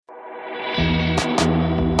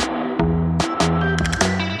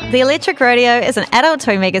The Electric Rodeo is an adult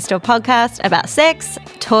toy megastore podcast about sex,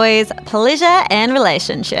 toys, pleasure, and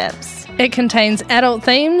relationships. It contains adult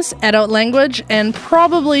themes, adult language, and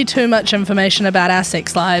probably too much information about our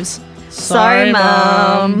sex lives. Sorry,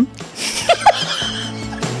 Mum.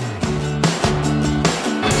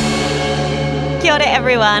 Kia ora,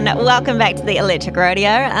 everyone. Welcome back to the Electric Rodeo.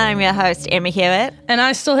 I'm your host, Emma Hewitt. And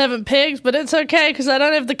I still haven't pegged, but it's okay because I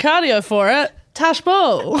don't have the cardio for it. Tash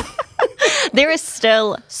Bull. There is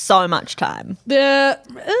still so much time. Yeah,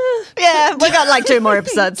 we got like 2 more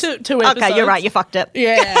episodes. two episodes. Okay, you're right. You fucked it.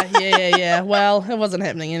 Yeah. Well, it wasn't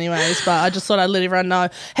happening anyways, but I just thought I'd let everyone know.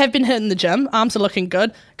 Have been hitting the gym. Arms are looking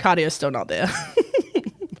good. Cardio's still not there.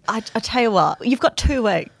 I tell you what, you've got 2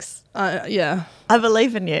 weeks. Yeah. I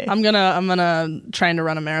believe in you. I'm gonna train to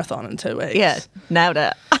run a marathon in 2 weeks. Yeah, nailed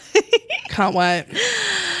it. Can't wait.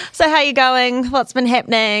 So how you going? What's been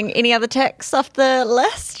happening? Any other ticks off the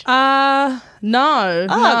list? No.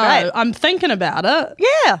 Great. I'm thinking about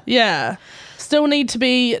it. Yeah. Still need to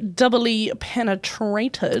be doubly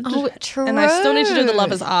penetrated. Oh, true. And I still need to do the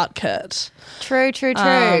Lover's Art Kit. True.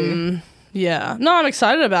 Yeah. No, I'm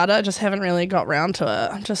excited about it. I just haven't really got round to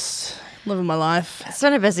it. I'm just living my life. It's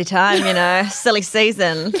been a busy time, silly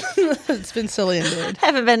season. It's been silly indeed.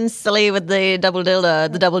 Haven't been silly with the double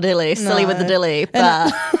dildo, the double dilly, silly with the dilly,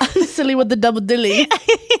 but silly with the double dilly.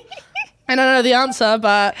 And I know the answer,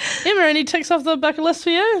 but Emma, any ticks off the bucket list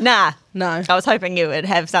for you? Nah. No. I was hoping you would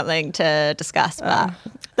have something to discuss, but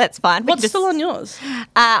that's fine. What's still on yours?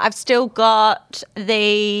 I've still got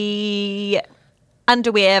the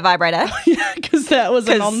underwear vibrator. Yeah, because that was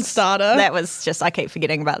a non-starter. That was just, I keep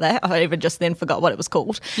forgetting about that. I even just then forgot what it was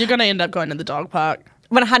called. You're going to end up going to the dog park.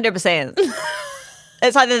 100%.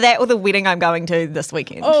 It's either that or the wedding I'm going to this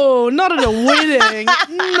weekend. Oh, not at a wedding.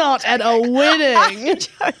 Not at a wedding.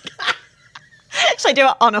 Should I do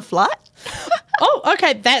it on a flight? Oh,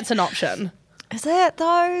 okay, that's an option. Is it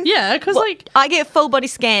though? Yeah, because I get full body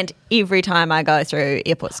scanned every time I go through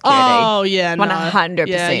airport security. Oh yeah, 100%.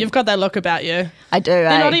 Yeah, you've got that look about you. I do.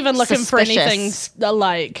 They're not even looking Suspicious. for anything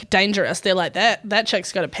like dangerous. They're like that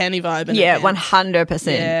chick's got a panty vibe. In Yeah, her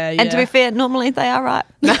 100%. Yeah. And to be fair, normally they are right.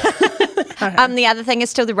 The other thing is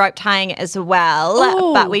still the rope tying as well.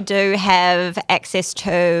 Ooh. But we do have access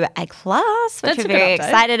to a class, which That's we're a good very update.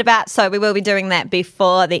 excited about. So we will be doing that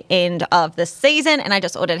before the end of the season. And I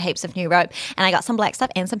just ordered heaps of new rope. And I got some black stuff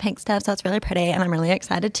and some pink stuff. So it's really pretty. And I'm really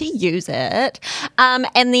excited to use it. And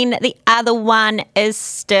then the other one is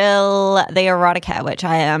still the erotica, which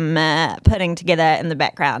I am putting together in the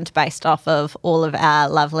background based off of all of our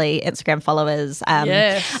lovely Instagram followers'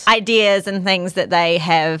 Yes. ideas and things that they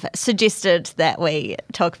have suggested that we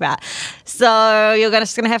talk about. So you're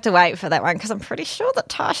just going to have to wait for that one because I'm pretty sure that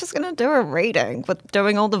Tash is going to do a reading with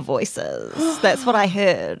doing all the voices. That's what I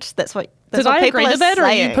heard. That's what Did I people agree to that, or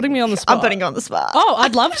are you saying. putting me on the spot? I'm putting you on the spot. Oh,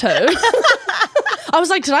 I'd love to. I was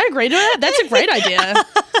like, did I agree to it? That's a great idea.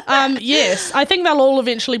 Yes, I think they'll all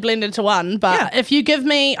eventually blend into one. But if you give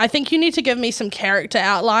me, I think you need to give me some character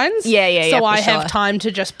outlines. Yeah, So for I sure. have time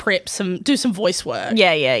to just do some voice work.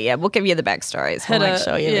 Yeah. We'll give you the backstories. We'll make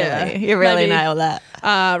sure you really Maybe, nail that.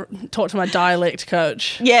 Talk to my dialect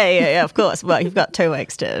coach. Yeah, of course. Well, you've got 2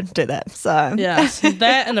 weeks to do that. So Yeah, so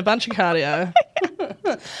that and a bunch of cardio.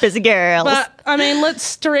 busy girls. But, I mean,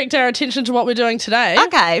 let's direct our attention to what we're doing today.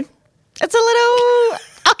 Okay. It's a little...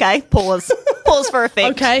 Okay, pause. Pause for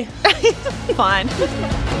effect. Okay. Fine.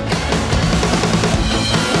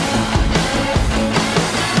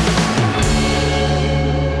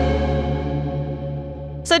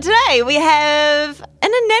 So today we have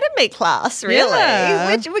an anatomy class, really.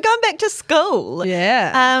 Yeah. We're going back to school.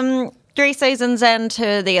 Yeah. 3 seasons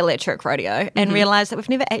into the Electric Rodeo and realised that we've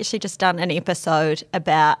never actually just done an episode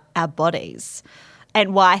about our bodies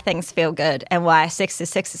and why things feel good and why sexy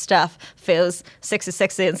stuff feels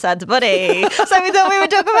sexy inside the body. So we thought we would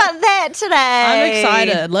talk about that today. I'm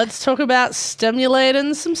excited. Let's talk about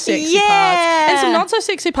stimulating some sexy parts and some not so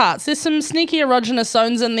sexy parts. There's some sneaky erogenous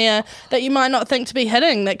zones in there that you might not think to be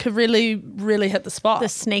hitting that could really, really hit the spot. The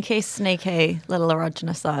sneaky little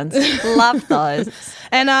erogenous zones. Love those.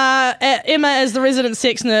 And Emma, as the resident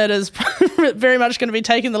sex nerd, is very much going to be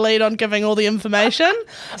taking the lead on giving all the information.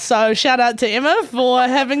 So shout out to Emma for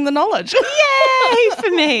having the knowledge. Yay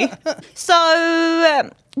for me. So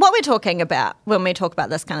what we're talking about when we talk about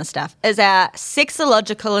this kind of stuff is our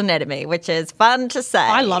sexological anatomy, which is fun to say.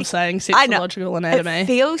 I love saying sexological anatomy. It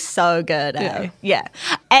feels so good. Yeah.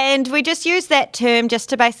 And we just use that term just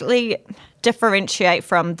to basically differentiate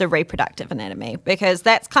from the reproductive anatomy, because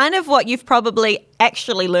that's kind of what you've probably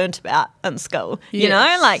actually learnt about in school. You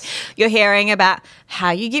know, like you're hearing about how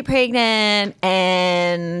you get pregnant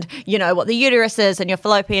and, you know, what the uterus is and your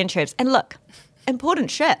fallopian tubes. And look, important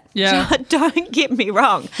shit. Yeah. Don't get me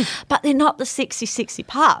wrong. But they're not the sexy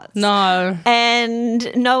parts. No.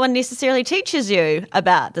 And no one necessarily teaches you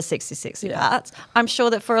about the sexy parts. I'm sure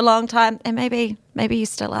that for a long time, and maybe you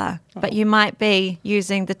still are, but you might be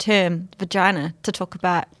using the term vagina to talk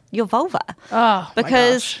about your vulva. Oh,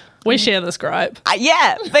 because we share this gripe.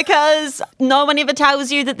 Because no one ever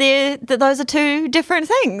tells you that those are two different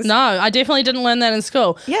things. No, I definitely didn't learn that in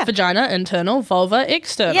school. Yeah. Vagina, internal, vulva,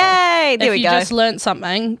 external. Yay, there we go. If you just learnt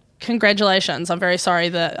something, congratulations. I'm very sorry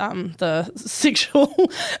that the sexual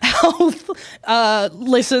health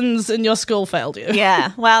lessons in your school failed you.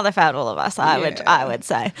 Yeah, well, they failed all of us, I would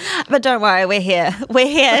say. But don't worry, we're here. We're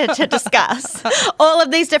here to discuss all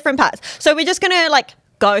of these different parts. So we're just going to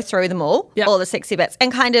go through them all the sexy bits,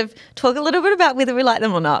 and kind of talk a little bit about whether we like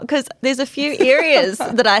them or not, because there's a few areas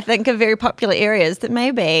that I think are very popular areas that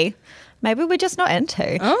maybe we're just not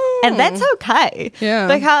into. Oh. And that's okay. Yeah.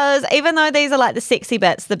 Because even though these are the sexy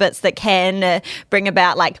bits, the bits that can bring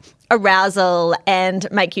about arousal and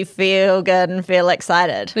make you feel good and feel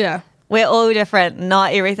excited. Yeah. We're all different.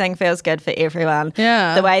 Not everything feels good for everyone.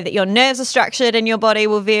 Yeah. The way that your nerves are structured in your body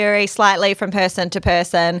will vary slightly from person to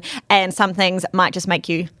person, and some things might just make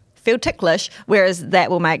you feel ticklish, whereas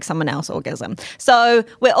that will make someone else orgasm. So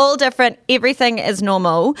we're all different. Everything is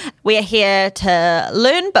normal. We're here to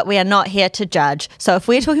learn, but we are not here to judge. So if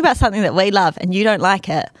we're talking about something that we love and you don't like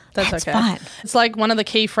it, that's okay. Fine. It's like one of the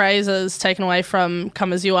key phrases taken away from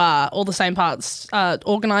Come As You Are, all the same parts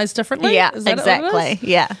organised differently. Yeah, is that exactly. What it is?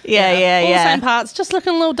 Yeah. All the same parts, just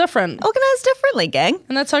looking a little different. Organised differently, gang.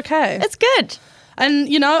 And that's okay. It's good. And,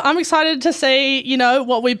 I'm excited to see,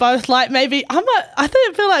 what we both like. Maybe I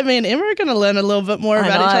feel like me and Emma are going to learn a little bit more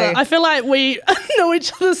about each other. I feel like we know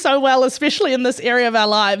each other so well, especially in this area of our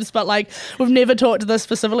lives, but we've never talked this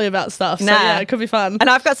specifically about stuff. So yeah, it could be fun. And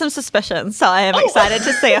I've got some suspicions, so I am excited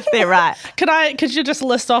to see if they're right. Could you just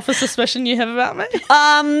list off a suspicion you have about me?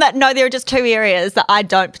 No, there are just two areas that I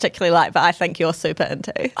don't particularly like, but I think you're super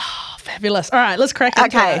into. Oh, fabulous. All right, let's crack into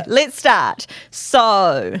it. Okay, let's start.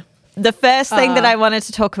 So the first thing that I wanted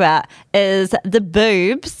to talk about is the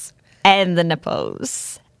boobs and the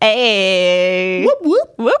nipples. Hey. Whoop,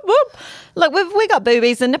 whoop. Whoop, whoop. Look, we got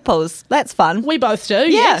boobies and nipples. That's fun. We both do,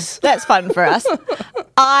 yes. That's fun for us.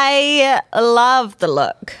 I love the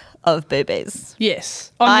look of boobies.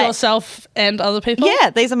 Yes. On yourself and other people?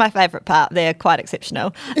 Yeah, these are my favourite part. They're quite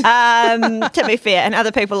exceptional, to be fair. And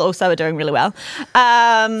other people also are doing really well.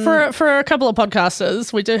 For a couple of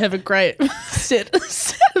podcasters, we do have a great set of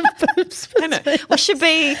boobs. I know. We should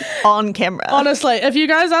be on camera. Honestly, if you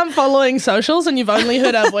guys aren't following socials and you've only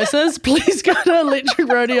heard our voices, please go to Electric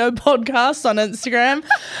Rodeo Podcast on Instagram,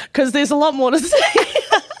 because there's a lot more to see.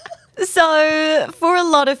 So for a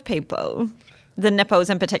lot of people, the nipples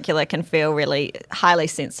in particular can feel really highly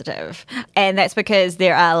sensitive. And that's because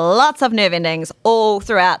there are lots of nerve endings all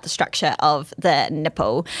throughout the structure of the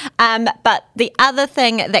nipple. But the other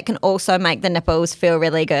thing that can also make the nipples feel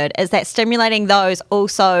really good is that stimulating those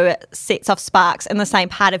also sets off sparks in the same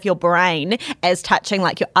part of your brain as touching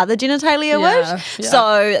your other genitalia would. Yeah.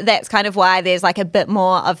 So that's kind of why there's a bit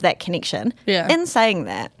more of that connection. Yeah. In saying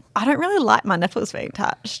that, I don't really like my nipples being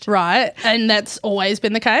touched. Right. And that's always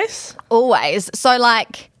been the case? Always. So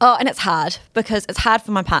and it's hard because it's hard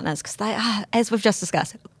for my partners because they are, as we've just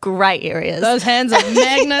discussed, great areas. Those hands are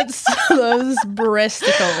magnets to those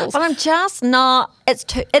breasticles. But I'm just not, it's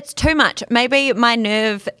too much. Maybe my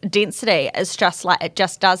nerve density is just it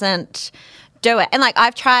just doesn't do it. And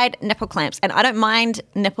I've tried nipple clamps, and I don't mind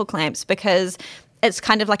nipple clamps because it's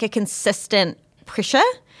kind of a consistent pressure,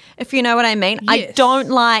 if you know what I mean. Yes. I don't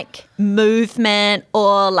like movement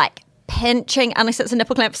or pinching, unless it's a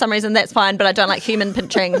nipple clamp for some reason, that's fine, but I don't like human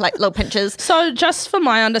pinching, little pinches. So just for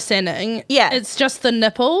my understanding, it's just the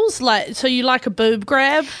nipples, so you like a boob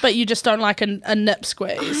grab, but you just don't like a nip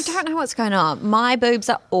squeeze. I don't know what's going on. My boobs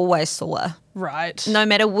are always sore. Right. No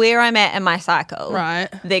matter where I'm at in my cycle. Right.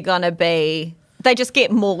 They're going to be, they just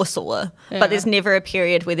get more sore, but there's never a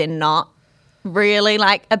period where they're not really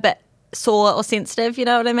a bit sore or sensitive, you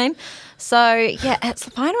know what I mean? So, yeah, it's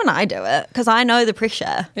fine when I do it because I know the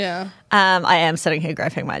pressure. Yeah. I am sitting here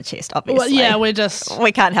groping my chest, obviously. Well, yeah,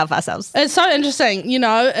 we can't help ourselves. It's so interesting, you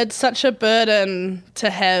know, it's such a burden to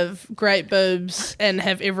have great boobs and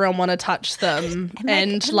have everyone want to touch them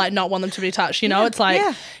and like not want them to be touched, you know? It's like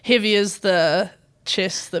heavy as the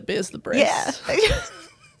chest that bears the breast. Yeah.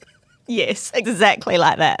 Yes, exactly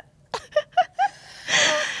like that.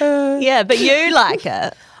 Yeah, but you like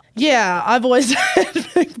it. Yeah, I've always had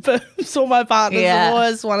big boobs. All my partners have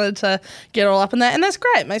always wanted to get all up in that, and that's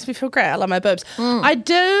great. It makes me feel great. I love my boobs. I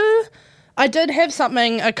did have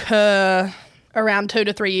something occur around 2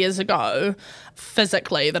 to 3 years ago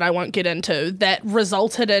physically that I won't get into that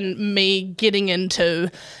resulted in me getting into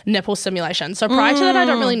nipple stimulation. So prior to that, I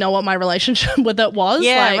don't really know what my relationship with it was.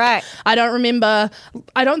 Yeah, right. I don't remember.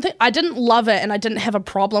 I didn't love it and I didn't have a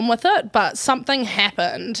problem with it, but something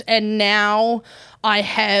happened and now I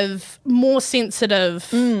have more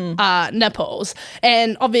sensitive nipples.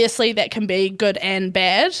 And obviously that can be good and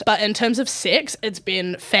bad. But in terms of sex, it's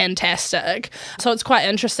been fantastic. So it's quite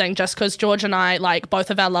interesting just because George and I, like,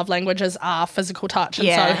 both of our love languages are physical touch. And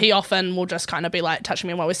so he often will just kind of be like touching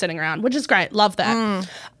me while we're sitting around, which is great. Love that.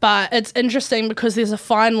 But it's interesting because there's a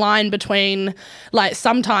fine line between, like,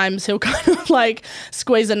 sometimes he'll kind of like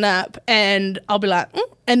squeeze a nip and I'll be like,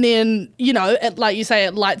 and then, you know, it, like you say,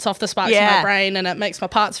 it lights off the sparks in my brain and it makes my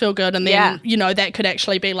parts feel good. And then, you know, that could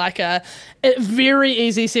actually be like a very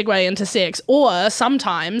easy segue into sex. Or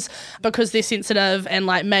sometimes because they're sensitive and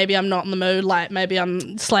like maybe I'm not in the mood, like maybe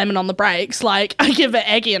I'm slamming on the brakes, like I give it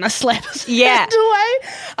Aggie and I slap his hand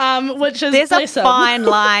away, which is There's a fine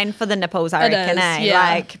line for the nipples, I reckon,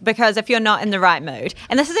 Like, because if you're not in the right mood,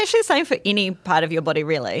 and this is actually the same for any part of your body,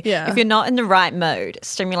 really. Yeah. If you're not in the right mood,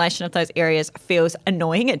 stimulation of those areas feels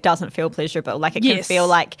annoying. It doesn't feel pleasurable. Like it can feel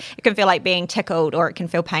like being tickled or it can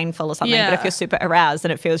feel painful or something. But if you're super aroused,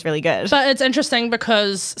 then it feels really good. But it's interesting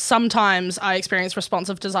because sometimes I experience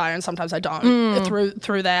responsive desire and sometimes I don't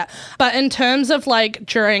through that. But in terms of like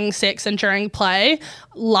during sex and during play,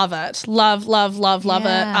 love it. Love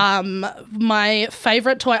it. My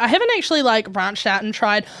favorite toy, I haven't actually like branched out and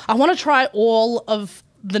tried. I want to try all of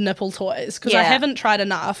the nipple toys because I haven't tried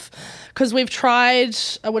enough. Because we've tried,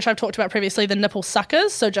 which I've talked about previously, the nipple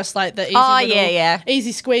suckers. So just like the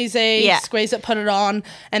easy squeezy, squeeze it, put it on,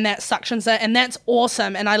 and that suctions it. And that's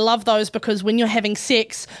awesome. And I love those because when you're having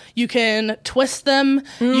sex, you can twist them,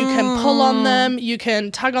 you can pull on them, you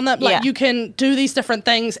can tug on them. Like you can do these different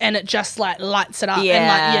things and it just like lights it up.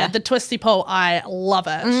 And like, the twisty pull, I love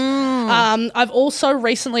it. I've also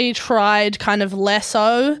recently tried kind of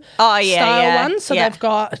lasso style ones. So they've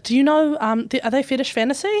got, do you know, are they Fetish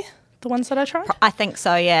Fantasy? The ones that I tried? I think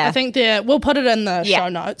so, yeah. I think we'll put it in the show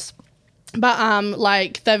notes. But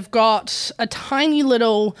like they've got a tiny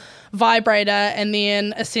little vibrator and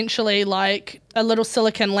then essentially like a little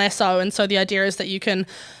silicone lasso, and so the idea is that you can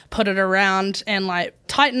put it around and like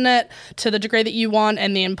tighten it to the degree that you want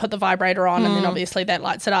and then put the vibrator on and then obviously that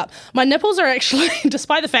lights it up. My nipples are actually,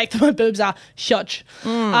 despite the fact that my boobs are huge,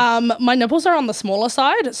 my nipples are on the smaller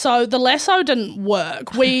side, so the lasso didn't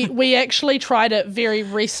work. We actually tried it very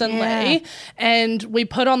recently and we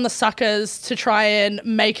put on the suckers to try and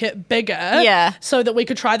make it bigger so that we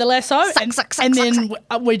could try the lasso and then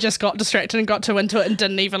we just got distracted and got too into it and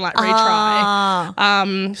didn't even like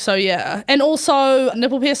retry. So yeah. And also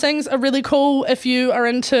nipple piercings are really cool if you are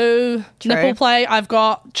into nipple play. I've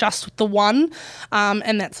got just the one,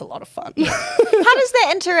 and that's a lot of fun. How does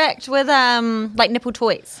that interact with like nipple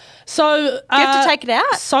toys? So do you have to take it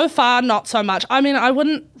out? So far, not so much. I mean, I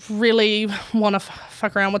wouldn't really want to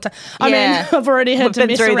fuck around with it. I mean, I've already had to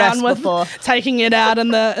mess around with taking it out in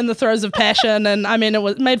the throes of passion, and I mean, it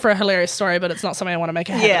was made for a hilarious story, but it's not something I want to make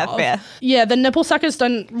a habit of. Fair. Yeah, the nipple suckers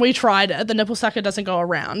don't. We tried it. The nipple sucker doesn't go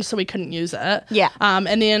around, so we couldn't use it. Yeah.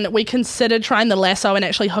 And then we considered trying the lasso and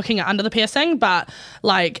actually hooking it under the piercing, but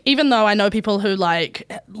like, even though I know people who like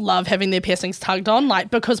love having their piercings tugged on, like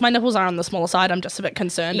because my nipples are on the smaller side, I'm just a bit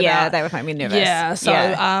concerned about. Yeah, they would make me nervous. Yeah.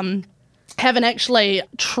 So haven't actually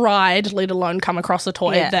tried, let alone come across a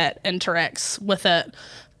toy that interacts with it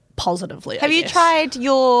positively. Have you tried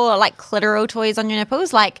your like clitoral toys on your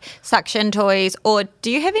nipples, like suction toys, or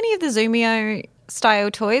do you have any of the Zoomio style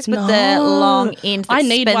toys with the long end that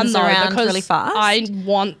spins around really fast? I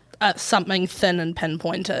want something thin and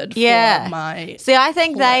pinpointed for my See, I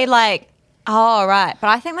think they like oh, right. But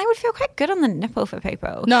I think they would feel quite good on the nipple for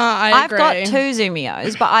people. No, I agree. I've got 2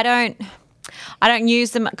 Zoomios, but I don't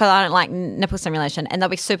use them because I don't like nipple stimulation, and they'll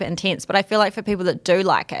be super intense. But I feel like for people that do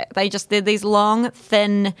like it, they're these long,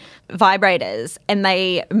 thin vibrators, and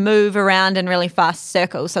they move around in really fast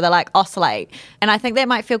circles, so they like oscillate. And I think that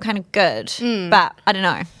might feel kind of good, but I don't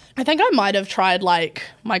know. I think I might have tried like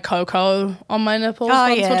my cocoa on my nipples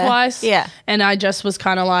once or twice. Yeah. And I just was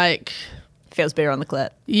kind of like... Feels better on the clit.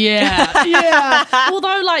 Yeah.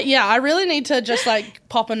 Although, like, I really need to just like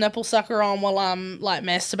pop a nipple sucker on while I'm like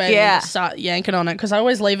masturbating and just start yanking on it, because I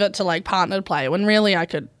always leave it to like partner play when really I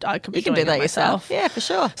could be you can doing do that it myself. yourself. Yeah, for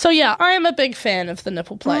sure. So yeah, I am a big fan of the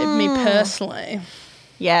nipple play, me personally.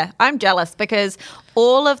 Yeah, I'm jealous because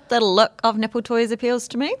all of the look of nipple toys appeals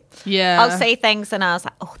to me. Yeah. I'll see things and I was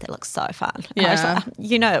like, oh, that looks so fun. And I was like,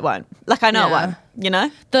 you know it won't. Like, I know it won't, you know?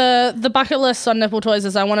 The bucket list on nipple toys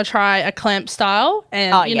is I want to try a clamp style,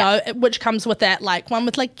 and, you know, which comes with that, like, one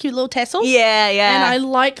with, like, cute little tassels. Yeah, yeah. And I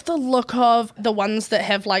like the look of the ones that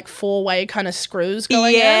have, like, 4-way kind of screws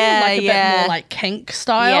going in. Like, a bit more, like, kink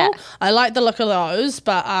style. Yeah. I like the look of those,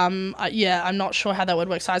 but, I'm not sure how that would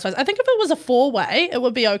work size-wise. I think if it was a 4-way, it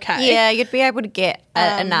would be okay. Yeah, you'd be able to get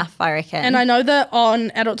enough, I reckon. And I know that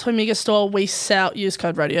on Adult Toy Mega Store, we sell, use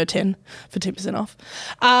code Radio10 for 10% off.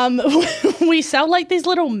 We sell like these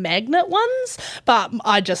little magnet ones, but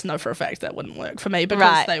I just know for a fact that wouldn't work for me,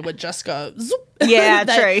 because they would just go zoop. Yeah,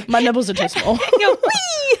 true. My nipples are too small.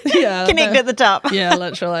 Yeah, connect at the top. Yeah,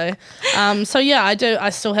 literally. So yeah, I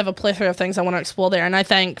still have a plethora of things I want to explore there, and I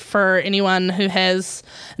think for anyone who has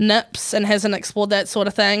nips and hasn't explored that sort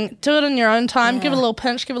of thing, do it in your own time. Give it a little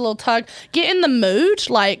pinch, give it a little tug, get in the mood,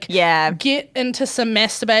 like get into some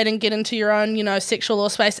masturbating, get into your own, you know, sexual law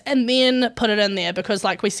space, and then put it in there, because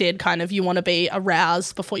like we said, kind of you want to be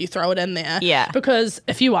aroused before you throw it in there. Yeah. Because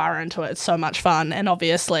if you are into it, it's so much fun, and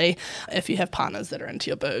obviously if you have partners that are into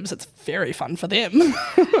your boobs, it's very fun for them.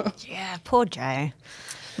 Yeah, poor Jay.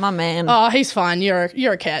 My man. Oh, he's fine. You're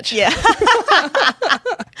a catch. Yeah.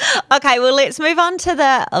 Okay, well, let's move on to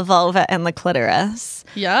the vulva and the clitoris.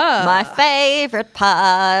 Yeah. My favourite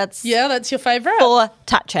parts. Yeah, that's your favourite? For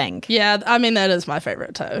touching. Yeah, I mean, that is my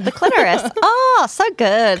favourite too. The clitoris. Oh, so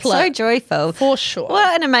good. So joyful. For sure.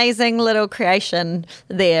 What an amazing little creation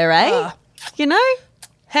there, eh? You know?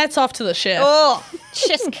 Hats off to the chef. Oh,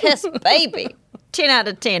 chef's kiss, baby. 10 out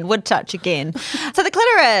of 10. Would touch again. So the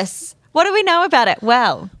clitoris. What do we know about it?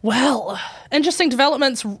 Well, interesting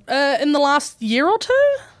developments in the last year or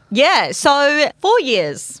two. Yeah, so 4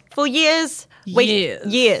 years. 4 years.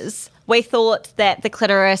 We thought that the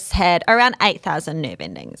clitoris had around 8,000 nerve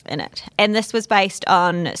endings in it. And this was based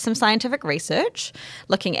on some scientific research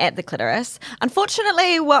looking at the clitoris.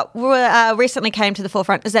 Unfortunately, what recently came to the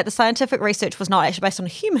forefront is that the scientific research was not actually based on a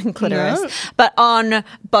human clitoris, but on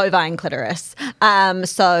bovine clitoris.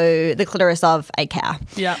 So the clitoris of a cow.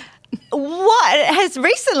 Yeah. What has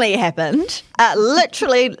recently happened,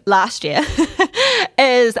 literally last year,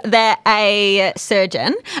 is that a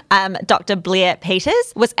surgeon, Dr. Blair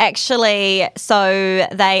Peters, was actually, so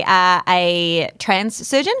they are a trans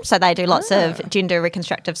surgeon, so they do lots of gender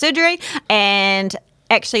reconstructive surgery, and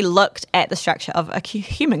actually looked at the structure of a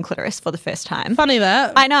human clitoris for the first time. Funny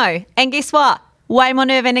that. I know. And guess what? Way more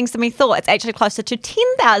nerve endings than we thought. It's actually closer to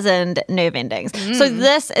 10,000 nerve endings. So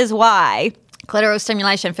this is why clitoral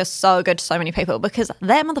stimulation feels so good to so many people, because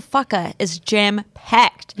that motherfucker is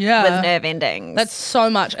jam-packed with nerve endings. That's so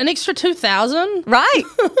much. An extra 2,000? Right.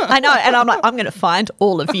 I know. And I'm like, I'm going to find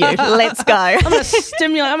all of you. Let's go. I'm going to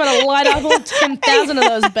stimulate. I'm going to light up all 10,000 of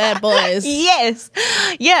those bad boys. Yes.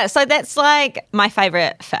 Yeah. So that's like my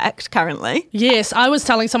favourite fact currently. Yes. I was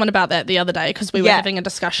telling someone about that the other day, because we were having a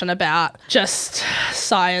discussion about just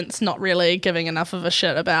science not really giving enough of a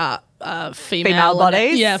shit about female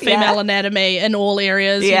bodies. Female anatomy in all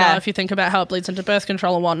areas. You know, if you think about how it bleeds into birth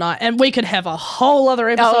control and whatnot. And we could have a whole other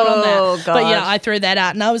episode on that. God. But yeah, I threw that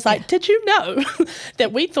out, and I was like, did you know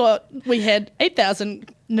that we thought we had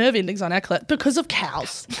 8,000 nerve endings on our clit because of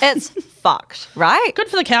cows? It's fucked, right? Good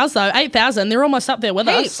for the cows though. 8,000. They're almost up there with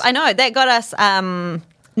us. I know. That got us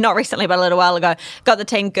not recently, but a little while ago, got the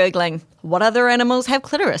team Googling what other animals have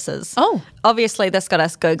clitorises. Oh. Obviously, this got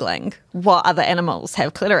us Googling what other animals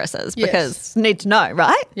have clitorises, because need to know,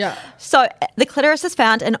 right? Yeah. So the clitoris is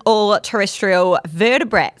found in all terrestrial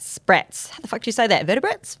vertebrates. How the fuck do you say that?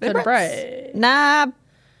 Vertebrates? Vertebrate. Nah.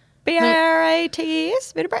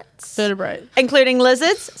 B-R-A-T-E-S? Vertebrates? Vertebrate. Including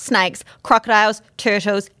lizards, snakes, crocodiles,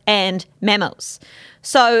 turtles, and mammals.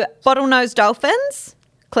 So bottlenose dolphins,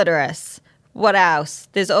 clitoris. What else?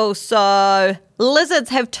 There's also lizards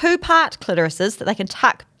have 2-part clitorises that they can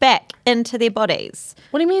tuck back into their bodies.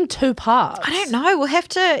 What do you mean 2 parts? I don't know.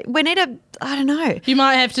 I don't know. You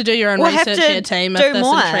might have to do your own research here, team, if this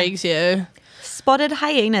intrigues you. spotted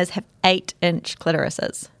hyenas have 8-inch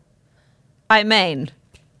clitorises. I mean,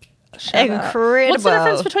 incredible. What's the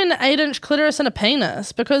difference between an 8-inch clitoris and a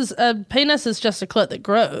penis? Because a penis is just a clit that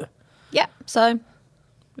grew. Yeah, so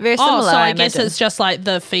very similar. Oh, so I guess imagine. it's just like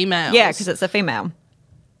the female. Yeah, because it's a female.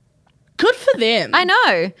 Good for them. I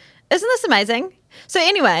know. Isn't this amazing? So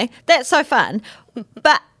anyway, that's so fun.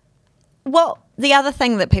 But the other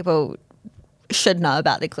thing that people should know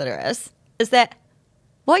about the clitoris is that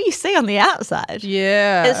what you see on the outside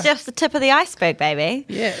is just the tip of the iceberg, baby.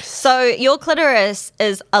 Yes. So your clitoris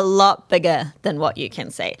is a lot bigger than what you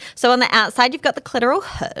can see. So on the outside, you've got the clitoral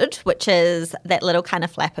hood, which is that little kind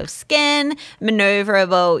of flap of skin,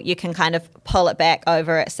 maneuverable. You can kind of pull it back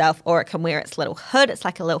over itself, or it can wear its little hood. It's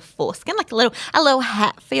like a little foreskin, like a little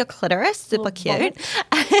hat for your clitoris. Super cute.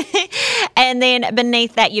 And then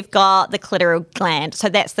beneath that, you've got the clitoral gland. So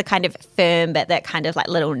that's the kind of firm bit, that kind of like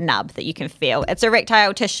little nub that you can feel. It's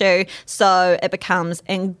erectile tissue, so it becomes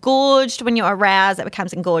engorged when you're aroused. It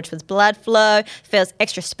becomes engorged with blood flow. Feels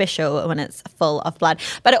extra special when it's full of blood.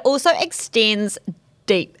 But it also extends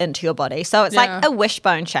deep into your body. So it's like a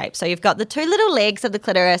wishbone shape. So you've got the two little legs of the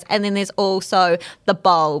clitoris, and then there's also the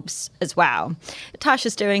bulbs as well.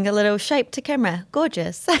 Tasha's doing a little shape to camera.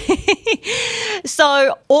 Gorgeous.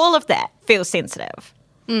 So all of that feels sensitive.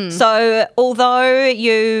 So although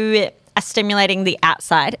you are stimulating the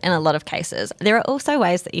outside in a lot of cases, there are also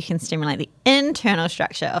ways that you can stimulate the internal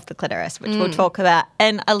structure of the clitoris, which we'll talk about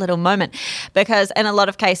in a little moment. Because in a lot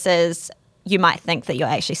of cases, you might think that you're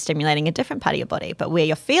actually stimulating a different part of your body, but where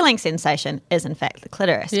you're feeling sensation is in fact the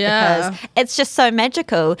clitoris, because it's just so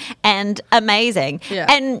magical and amazing.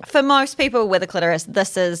 And for most people with a clitoris,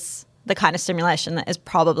 this is the kind of stimulation that is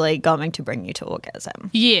probably going to bring you to orgasm.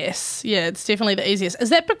 Yes. Yeah, it's definitely the easiest. Is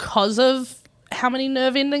that because of how many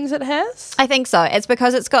nerve endings it has? I think so. It's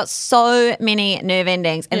because it's got so many nerve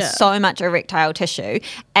endings and so much erectile tissue.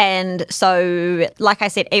 And so, like I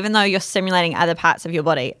said, even though you're stimulating other parts of your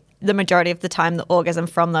body, the majority of the time the orgasm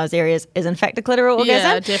from those areas is in fact a clitoral orgasm.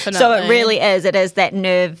 Yeah, definitely. So it really is. It is that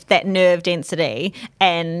nerve density,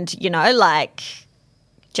 and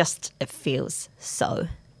just it feels so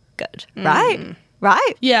good, right?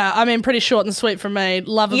 Right? Yeah, I mean, pretty short and sweet from me.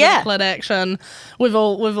 Love a bit of clit action. We've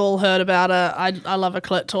all heard about it. I love a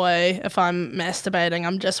clit toy. If I'm masturbating,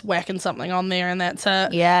 I'm just whacking something on there and that's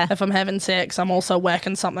it. Yeah. If I'm having sex, I'm also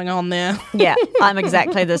whacking something on there. Yeah, I'm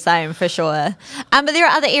exactly the same for sure. But there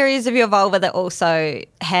are other areas of your vulva that also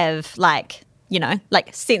have like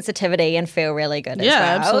sensitivity and feel really good as well.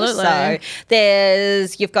 Yeah, absolutely.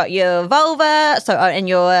 So you've got your vulva, and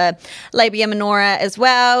your labia minora as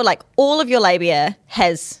well. Like all of your labia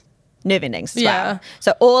has nerve endings as well.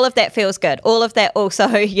 So all of that feels good. All of that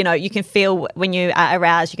also, you can feel when you are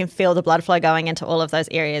aroused, you can feel the blood flow going into all of those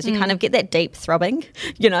areas. You kind of get that deep throbbing,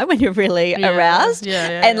 when you're really aroused.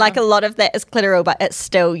 And like a lot of that is clitoral, but it's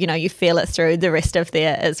still, you feel it through the rest of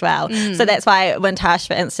there as well. So that's why when Tash,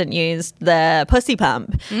 for instance, used the pussy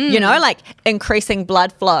pump, like increasing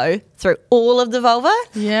blood flow through all of the vulva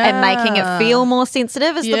and making it feel more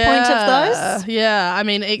sensitive is the point of those. Yeah, I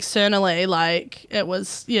mean, externally, like it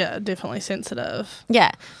was, definitely sensitive.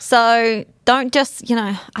 Yeah, so don't just,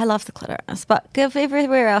 I love the clitoris, but give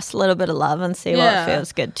everywhere else a little bit of love and see what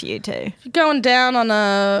feels good to you too. If you're going down on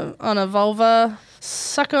a vulva,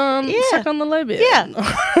 suck on the labia.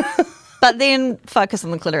 Yeah. But then focus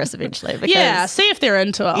on the clitoris eventually. Because see if they're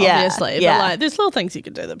into it, obviously. But like, there's little things you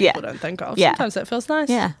can do that people don't think of. Sometimes that feels nice.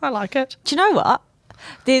 Yeah. I like it. Do you know what?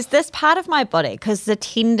 There's this part of my body, because the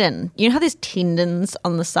tendon, you know how there's tendons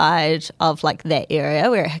on the side of like that area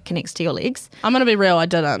where it connects to your legs? I'm going to be real, I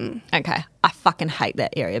didn't. Okay. I fucking hate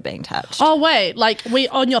that area being touched. Oh, wait, like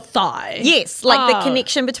on your thigh? Yes, like the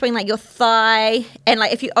connection between like your thigh and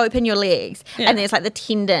like if you open your legs and there's like the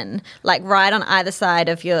tendon like right on either side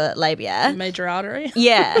of your labia. Major artery?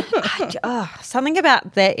 Yeah. Something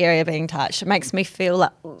about that area being touched, it makes me feel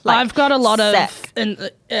like I've got a lot sick. of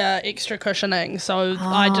extra cushioning, so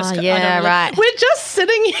I don't right. We're just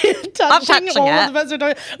sitting here touching all it. of the bits we're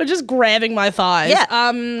doing. We're just grabbing my thighs.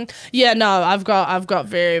 Yeah. I've got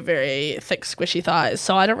very, very thick, squishy thighs,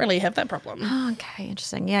 so I don't really have that problem. Oh, okay,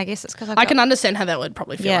 interesting. Yeah, I guess it's because I can understand how that would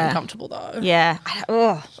probably feel uncomfortable though. Yeah.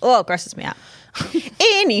 It grosses me out.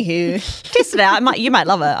 Anywho, test it out. You might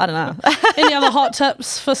love it. I don't know. Any other hot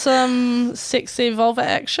tips for some sexy vulva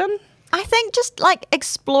action? I think just like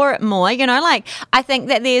explore it more, like I think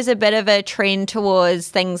that there's a bit of a trend towards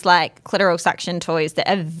things like clitoral suction toys that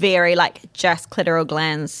are very like just clitoral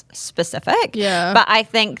glands specific. Yeah. But I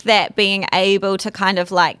think that being able to kind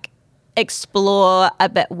of like explore a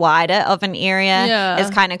bit wider of an area is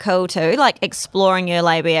kind of cool too, like exploring your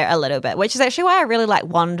labia a little bit, which is actually why I really like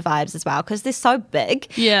wand vibes as well, because they're so big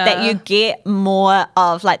that you get more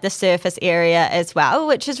of like the surface area as well,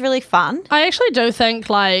 which is really fun. I actually do think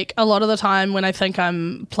like a lot of the time when I think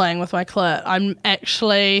I'm playing with my clit, I'm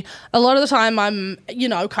you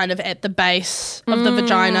know, kind of at the base of the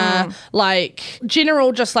vagina, like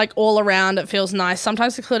general, just like all around it feels nice.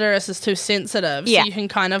 Sometimes the clitoris is too sensitive, so you can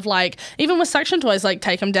kind of like, even with suction toys, like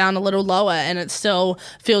take them down a little lower and it still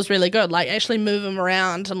feels really good. Like actually move them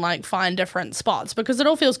around and like find different spots, because it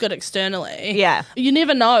all feels good externally. Yeah. You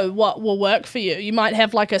never know what will work for you. You might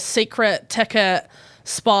have like a secret ticket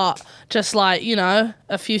spot just like, you know,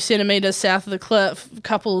 a few centimeters south of the cliff, a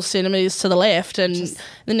couple centimeters to the left, and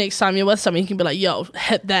the next time you're with someone you can be like, yo,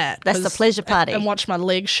 hit that. That's the pleasure party. And watch my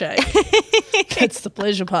legs shake. It's the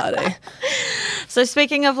pleasure party. So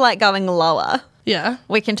speaking of like going lower,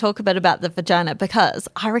 we can talk a bit about the vagina, because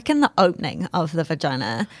I reckon the opening of the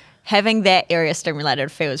vagina, having that area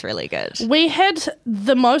stimulated, feels really good. We had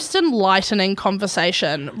the most enlightening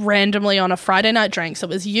conversation randomly on a Friday night drinks. It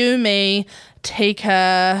was you, me,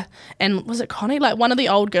 Tika, and was it Connie? Like one of the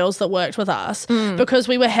old girls that worked with us, because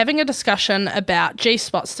we were having a discussion about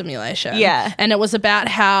G-spot stimulation. Yeah. And it was about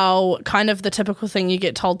how kind of the typical thing you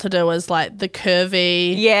get told to do is like the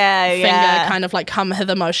curvy finger kind of like come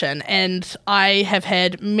hither motion. And I have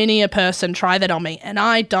had many a person try that on me and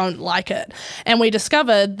I don't like it. And we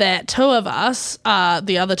discovered that two of us,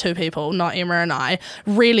 the other two people, not Emma and I,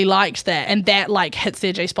 really liked that. And that like hits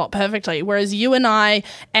their G-spot perfectly. Whereas you and I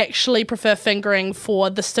actually prefer fingering for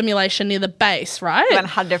the stimulation near the base, right?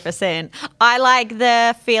 100%. I like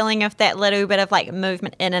the feeling of that little bit of like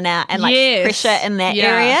movement in and out and like pressure in that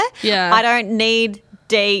area. Yeah. I don't need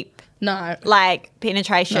deep like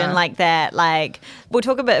penetration like that. Like we'll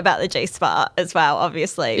talk a bit about the G-spot as well,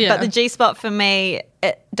 obviously. But the G-spot for me,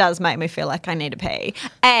 it does make me feel like I need to pee.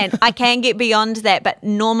 And I can get beyond that, but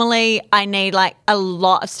normally I need like a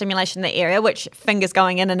lot of stimulation in the area, which fingers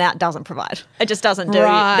going in and out doesn't provide. It just doesn't do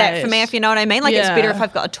that for me, if you know what I mean. Like it's better if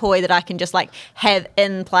I've got a toy that I can just like have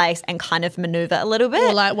in place and kind of maneuver a little bit.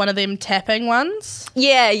 Or like one of them tapping ones.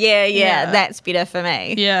 Yeah. That's better for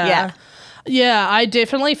me. Yeah, I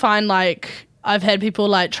definitely find like I've had people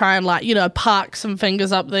like try and like, you know, park some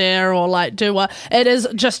fingers up there or like do what. It is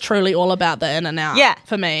just truly all about the in and out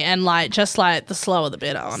for me. And like just like the slower the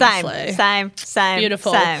better, honestly. Same.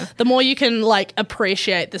 Beautiful. The more you can like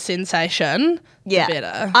appreciate the sensation, the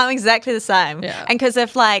better. I'm exactly the same. Yeah. And because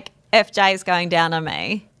if Jay's going down on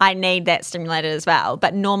me, I need that stimulated as well.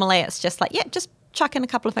 But normally it's just like, just chuck in a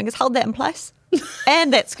couple of fingers, hold that in place.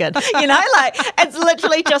 And that's good. You know, like it's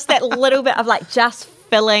literally just that little bit of like just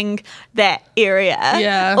filling that area.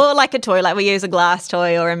 Yeah. Or like a toy, like we use a glass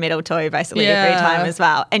toy or a metal toy basically every time as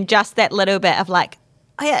well. And just that little bit of like,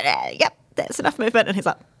 that's enough movement. And he's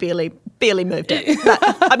like, barely moved it. But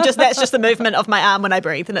that's just the movement of my arm when I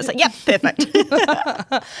breathe. And it's like, perfect.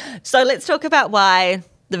 So let's talk about why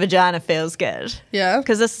the vagina feels good. Yeah.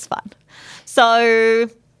 Because this is fun. So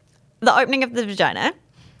the opening of the vagina,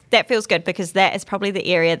 that feels good because that is probably the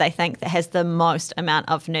area they think that has the most amount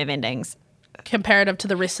of nerve endings comparative to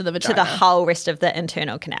the rest of the vagina. To the whole rest of the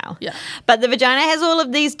internal canal. Yeah. But the vagina has all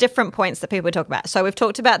of these different points that people talk about. So we've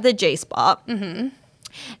talked about the G-spot. Mm-hmm.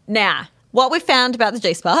 Now, what we found about the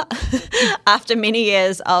G-spot after many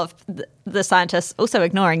years of the scientists also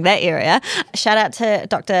ignoring that area, shout out to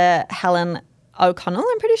Dr. Helen O'Connell,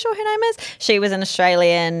 I'm pretty sure her name is. She was an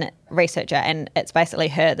Australian researcher, and it's basically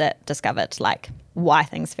her that discovered like why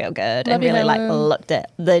things feel good and really like looked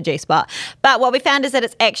at the G-spot. But what we found is that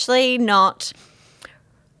it's actually not.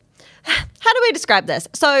 How do we describe this?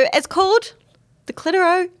 So it's called the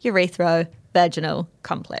clitoro-urethro-vaginal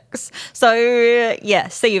complex. So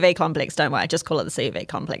CUV complex, don't worry, just call it the CUV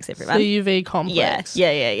complex, everyone. CUV complex.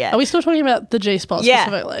 Yeah. Are we still talking about the G-spot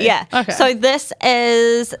specifically? Yeah. Okay. So this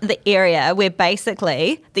is the area where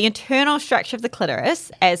basically the internal structure of the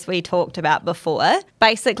clitoris, as we talked about before,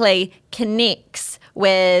 basically connects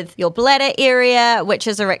with your bladder area, which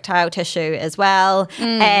is erectile tissue as well.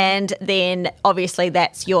 And then obviously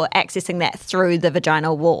you're accessing that through the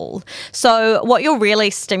vaginal wall. So what you're really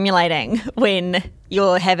stimulating when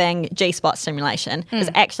you're having G-spot stimulation is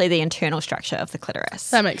actually the internal structure of the clitoris.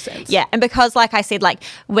 That makes sense. Yeah, and because like I said, like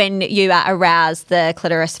when you are aroused, the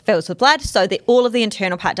clitoris fills with blood, so all of the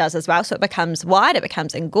internal part does as well. So it becomes wide, it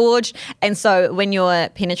becomes engorged. And so when you're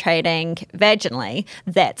penetrating vaginally,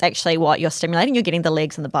 that's actually what you're stimulating. You're getting the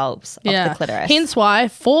legs and the bulbs of the clitoris. Hence why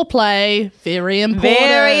foreplay, very important.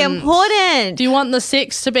 Very important. Do you want the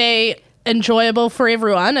sex to be enjoyable for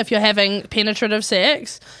everyone? If you're having penetrative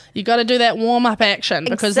sex, You got to do that warm-up action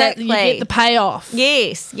because Exactly. that you get the payoff.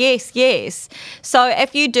 Yes. So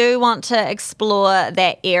if you do want to explore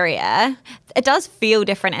that area, it does feel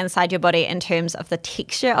different inside your body in terms of the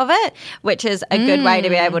texture of it, which is a good way to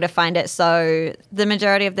be able to find it. So the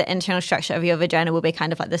majority of the internal structure of your vagina will be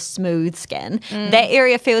kind of like the smooth skin. That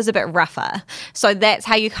area feels a bit rougher. So that's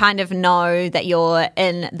how you kind of know that you're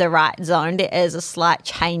in the right zone. There is a slight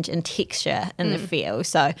change in texture in the feel.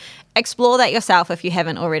 So explore that yourself if you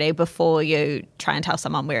haven't already before you try and tell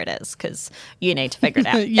someone where it is, because you need to figure it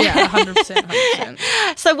out. Yeah,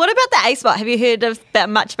 100%. So what about the A-spot? Have you heard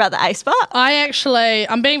much about the A-spot?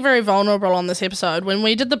 I'm being very vulnerable on this episode. When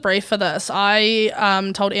we did the brief for this,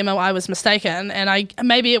 I told Emma I was mistaken, and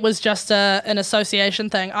maybe it was just an association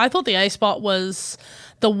thing. I thought the A-spot was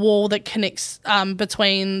the wall that connects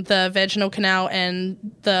between the vaginal canal and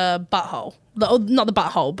the butthole. Not the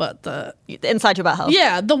butthole, but the Inside your butthole.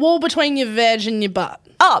 Yeah, the wall between your vag and your butt.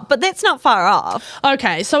 Oh, but that's not far off.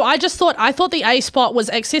 Okay, so I thought the A spot was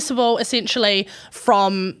accessible essentially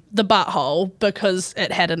from the butthole because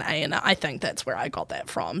it had an A in it. I think that's where I got that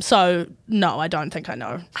from. So no, I don't think I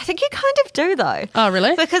know. I think you kind of do though. Oh,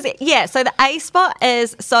 really? Because so the A spot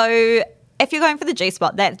is if you're going for the G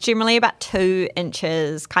spot, that's generally about 2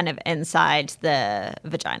 inches kind of inside the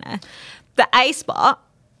vagina. The A spot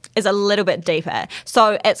is a little bit deeper.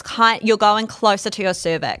 So you're going closer to your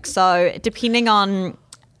cervix. So depending on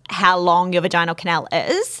how long your vaginal canal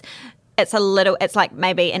is, it's like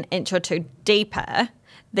maybe an inch or 2 deeper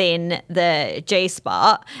than the G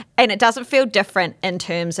spot, and it doesn't feel different in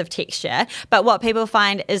terms of texture. But what people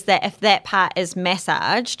find is that if that part is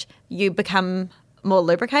massaged, you become more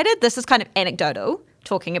lubricated. This is kind of anecdotal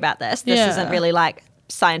talking about this. This isn't really like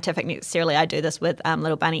scientific necessarily. I do this with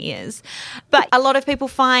little bunny ears. But a lot of people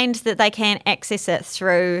find that they can access it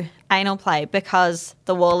through anal play because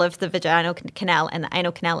the wall of the vaginal canal and the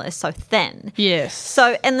anal canal is so thin. Yes.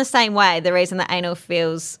 So in the same way, the reason that anal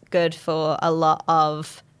feels good for a lot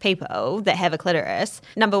of people that have a clitoris,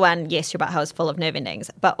 number one, yes, your butthole is full of nerve endings,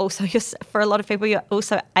 but also for a lot of people, you're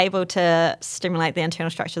also able to stimulate the internal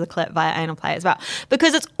structure of the clit via anal play as well,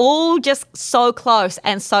 because it's all just so close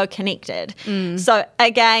and so connected. So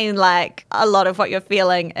again, like a lot of what you're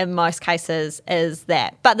feeling in most cases is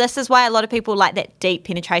that. But this is why a lot of people like that deep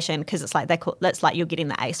penetration, because it's like it's like you're getting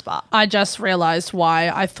the A spot. I just realised why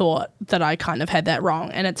I thought that I kind of had that wrong,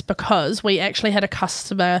 and it's because we actually had a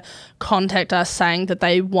customer contact us saying that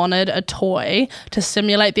they wanted a toy to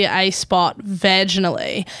simulate their A spot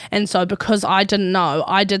vaginally, and so because I didn't know,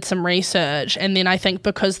 I did some research, and then I think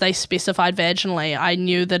because they specified vaginally, I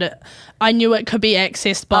knew it could be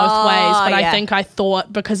accessed both ways, but I think I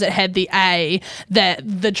thought because it had the A that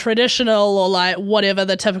the traditional or like whatever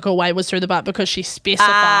the typical way was through the butt, because she specified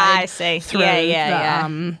I see. through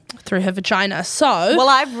her vagina. So well,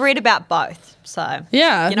 I've read about both, so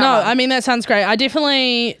I mean that sounds great.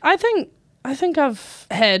 I think I've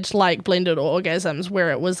had like blended orgasms where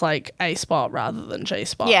it was like A spot rather than G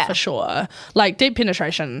spot for sure. Like deep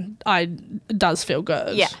penetration, does feel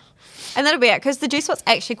good. Yeah. And that'll be it, because the G spot's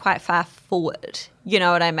actually quite far forward. You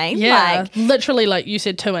know what I mean? Yeah, like, literally, like you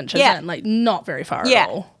said, 2 inches in, like not very far at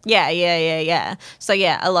all. Yeah. So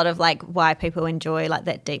a lot of like why people enjoy like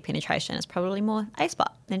that deep penetration is probably more A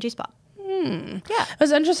spot than G spot. Yeah.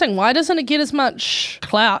 It's interesting. Why doesn't it get as much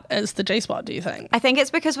clout as the G spot, do you think? I think it's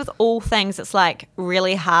because with all things, it's like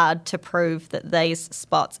really hard to prove that these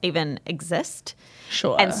spots even exist.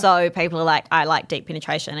 Sure. And so people are like, I like deep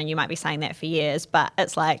penetration, and you might be saying that for years, but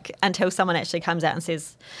it's like until someone actually comes out and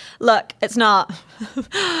says, look, it's not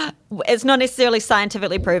necessarily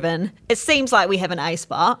scientifically proven. It seems like we have an A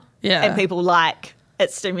spot, and people like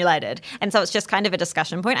it's stimulated. And so it's just kind of a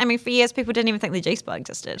discussion point. I mean, for years, people didn't even think the G-spot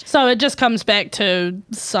existed. So it just comes back to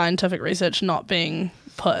scientific research not being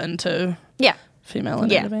put into female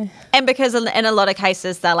anatomy. And because in a lot of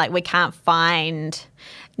cases, they're like, we can't find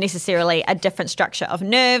necessarily a different structure of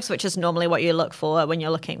nerves, which is normally what you look for when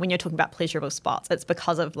you're talking about pleasurable spots. It's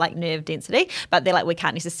because of like nerve density, but they're like, we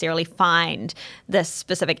can't necessarily find this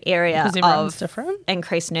specific area of different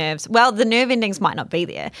increased nerves. Well, the nerve endings might not be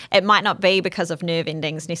there. It might not be because of nerve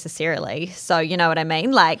endings necessarily. So you know what I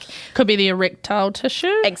mean? Like, could be the erectile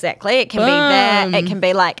tissue. Exactly. It can be that. It can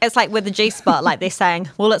be like, it's like with the G-spot, like they're saying,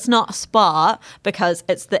 well, it's not a spot because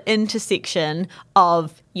it's the intersection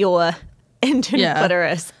of your internal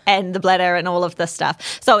clitoris and the bladder and all of this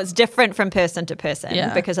stuff. So it's different from person to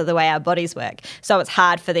person because of the way our bodies work. So it's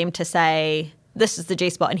hard for them to say this is the G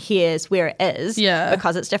spot and here's where it is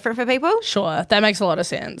because it's different for people. Sure, that makes a lot of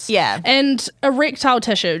sense. Yeah. And erectile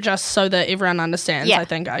tissue, just so that everyone understands, I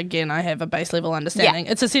think, again, I have a base level understanding.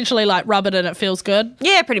 It's essentially like rub it and it feels good.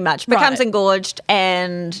 Yeah, pretty much. Becomes engorged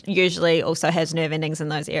and usually also has nerve endings in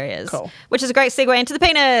those areas. Cool. Which is a great segue into the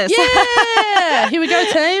penis. Yeah! Here we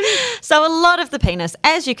go, team. So a lot of the penis,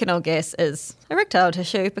 as you can all guess, is erectile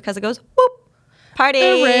tissue because it goes whoop. Party.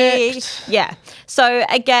 Erect. Yeah. So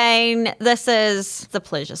again, this is the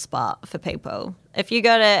pleasure spot for people. If you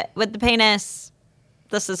go to with the penis,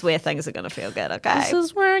 this is where things are going to feel good, okay? This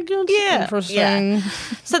is where it gets interesting. Yeah.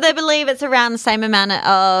 So they believe it's around the same amount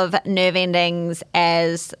of nerve endings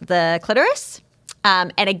as the clitoris.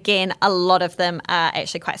 And again, a lot of them are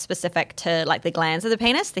actually quite specific to like the glands of the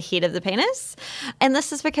penis, the head of the penis. And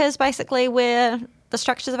this is because basically the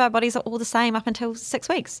structures of our bodies are all the same up until 6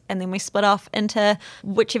 weeks. And then we split off into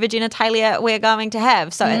whichever genitalia we're going to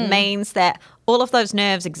have. So it means that all of those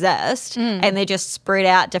nerves exist and they're just spread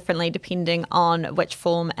out differently depending on which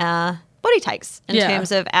form our body takes in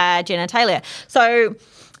terms of our genitalia. So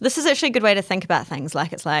this is actually a good way to think about things.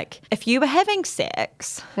 Like it's like if you were having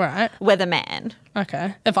sex with a man.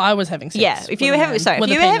 Okay. If I was having sex. Yeah. If you were having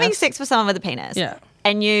sex with someone with a penis. Yeah.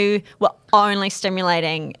 And you were only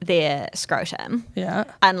stimulating their scrotum. Yeah.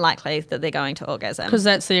 Unlikely that they're going to orgasm. Because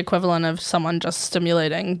that's the equivalent of someone just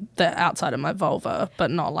stimulating the outside of my vulva, but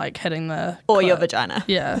not like hitting the or your vagina.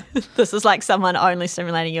 Yeah. This is like someone only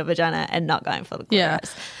stimulating your vagina and not going for the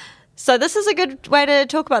clitoris. Yeah. So this is a good way to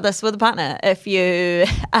talk about this with a partner. If you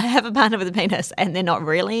have a partner with a penis and they're not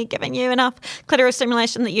really giving you enough clitoris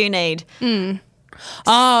stimulation that you need.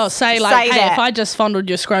 Oh, say hey, that. If I just fondled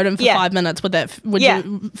your scrotum for 5 minutes, would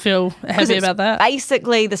you feel happy about that?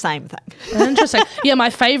 Basically the same thing. Interesting. Yeah, my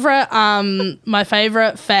favorite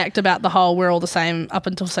fact about the whole we're all the same up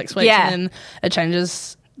until 6 weeks and then it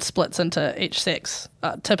changes, splits into each sex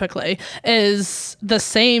typically, is the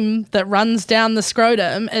seam that runs down the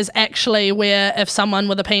scrotum is actually where if someone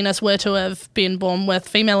with a penis were to have been born with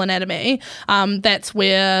female anatomy, that's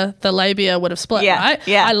where the labia would have split, right?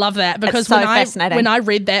 Yeah. I love that because so fascinating. When I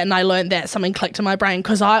read that and I learned that, something clicked in my brain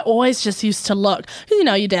because I always just used to look,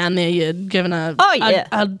 because you're down there, you're given a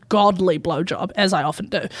godly blowjob, as I often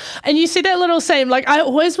do. And you see that little seam, like I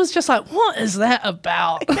always was just like, what is that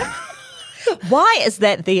about? Why is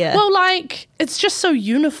that there? Well, like, it's just so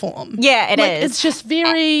uniform. Yeah, it is. It's just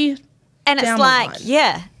very and it's like,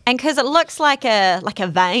 and because it looks like a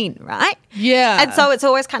vein, right? Yeah. And so it's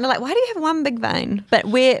always kind of like, why do you have one big vein? But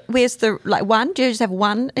where's the, like, one? Do you just have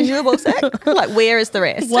one in your ball sack? Like, where is the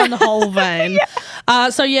rest? One whole vein.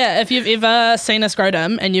 So if you've ever seen a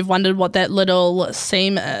scrotum and you've wondered what that little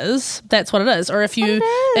seam is, that's what it is. Or if you've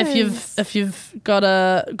got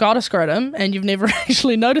a scrotum and you've never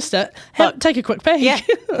actually noticed it, take a quick peek. Yeah.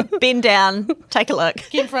 Bend down, take a look.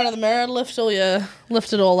 Get in front of the mirror, lift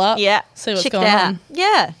it all up. Yeah. See what's Check going it out. on.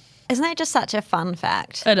 Yeah. Isn't that just such a fun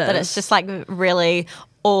fact? It is. That it's just like really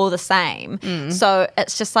all the same. So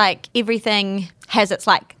it's just like everything has its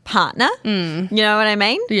like partner. You know what I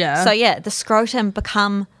mean? Yeah. So the scrotum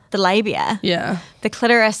become the labia. Yeah. The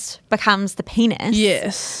clitoris becomes the penis.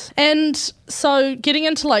 Yes. And so getting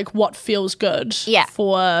into like what feels good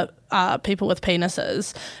for people with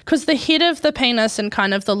penises, because the head of the penis and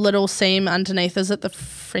kind of the little seam underneath, is it the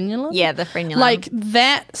frenulum? Yeah, the frenulum. Like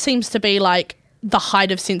that seems to be like the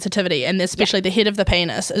height of sensitivity, and especially the head of the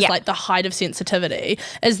penis is like the height of sensitivity.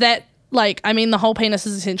 Is that like, I mean, the whole penis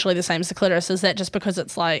is essentially the same as the clitoris. Is that just because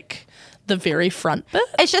it's like the very front bit?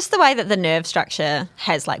 It's just the way that the nerve structure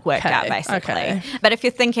has like worked out basically. Okay. But if you're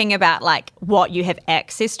thinking about like what you have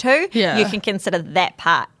access to, you can consider that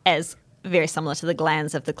part as very similar to the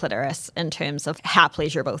glands of the clitoris in terms of how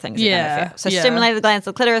pleasurable things are going to feel. So stimulating the glands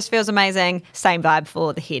of the clitoris feels amazing. Same vibe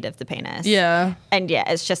for the head of the penis. Yeah. And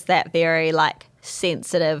it's just that very like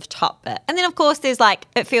sensitive top bit. And then of course there's like,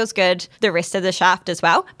 it feels good the rest of the shaft as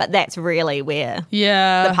well, but that's really where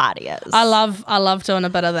the party is. I love doing a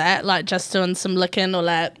bit of that, like just doing some licking or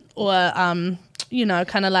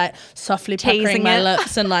kind of like softly puckering my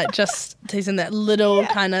lips and like just teasing that little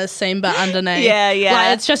kind of seam bit underneath. Yeah.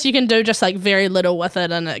 Like it's just, you can do just like very little with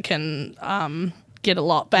it and it can get a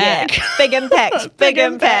lot back. Yeah. Big impact. Big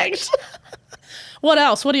impact. What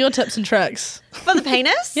else? What are your tips and tricks? For the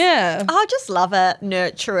penis? Yeah. I just love it,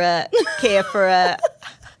 nurture it, care for it.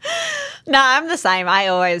 No, I'm the same. I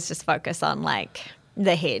always just focus on like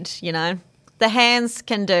the head, The hands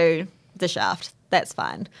can do the shaft. That's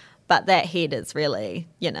fine. But that head is really,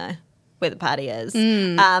 where the party is.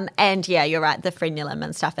 And yeah, you're right, the frenulum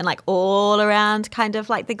and stuff, and like all around kind of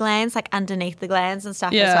like the glands, like underneath the glands and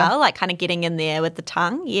stuff as well, like kind of getting in there with the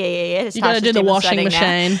tongue. Yeah. You got to do the washing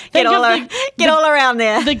machine. Get all around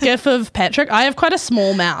there. The gif of Patrick. I have quite a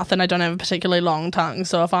small mouth and I don't have a particularly long tongue,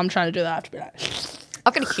 so if I'm trying to do that, I have to be like...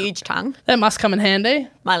 I've got a huge tongue. That must come in handy.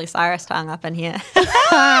 Miley Cyrus tongue up in here.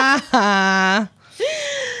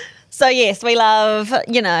 So yes, we love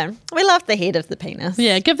the head of the penis.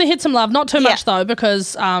 Yeah, give the head some love. Not too much though, because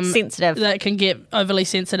sensitive. That can get overly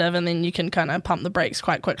sensitive, and then you can kind of pump the brakes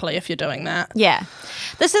quite quickly if you're doing that. Yeah,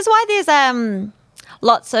 this is why there's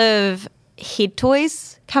lots of head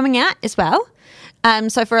toys coming out as well.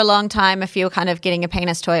 So for a long time, if you were kind of getting a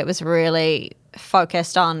penis toy, it was really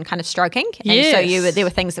focused on kind of stroking, and so there were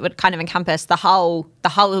things that would kind of encompass the whole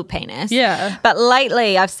penis. Yeah. But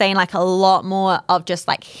lately, I've seen like a lot more of just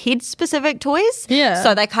like head specific toys. Yeah.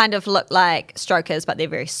 So they kind of look like strokers, but they're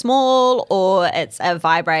very small, or it's a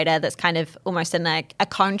vibrator that's kind of almost in a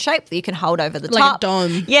cone shape that you can hold over the top, like a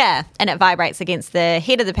dome. Yeah, and it vibrates against the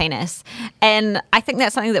head of the penis. And I think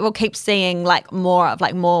that's something that we'll keep seeing like more of,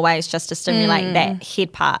 like more ways just to stimulate that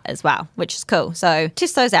head part as well, which is cool. So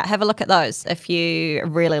test those out. Have a look at those if you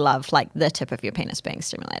really love like the tip of your penis being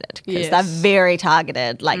stimulated, because they're very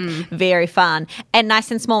targeted, like very fun and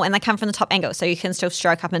nice and small, and they come from the top angle, so you can still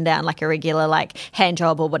stroke up and down like a regular like hand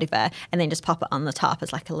job or whatever, and then just pop it on the top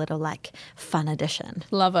as like a little like fun addition.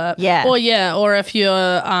 Love it. Yeah. Or if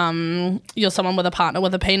you're someone with a partner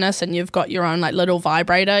with a penis and you've got your own like little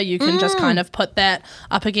vibrator, you can just kind of put that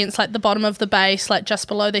up against like the bottom of the base, like just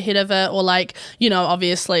below the head of it, or like, you know,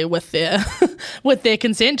 obviously with their with their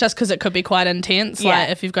consent, just because it could be quite intense. Like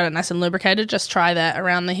if you've got it nice and lubricated, just try that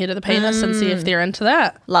around the head of the penis and see if they're into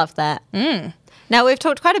that. Love that. Now, we've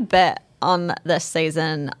talked quite a bit on this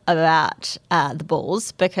season about the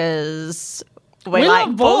balls, because we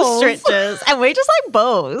like ball stretchers and we just like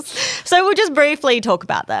balls. So we'll just briefly talk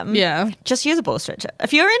about them. Yeah. Just use a ball stretcher.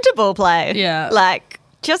 If you're into ball play, like,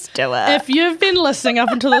 just do it. If you've been listening up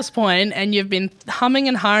until this point and you've been humming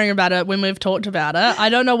and hawing about it when we've talked about it, I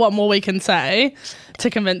don't know what more we can say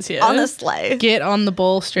to convince you. Honestly. Get on the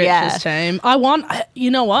ball stretchers team.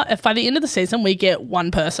 You know what? If by the end of the season we get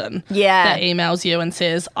one person that emails you and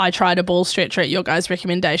says, I tried a ball stretcher at your guys'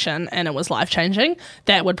 recommendation and it was life-changing,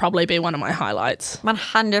 that would probably be one of my highlights.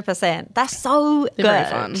 100%. They're so good. They're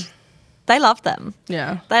very fun. They love them.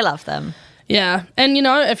 Yeah. They love them. Yeah. And, you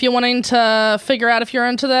know, if you're wanting to figure out if you're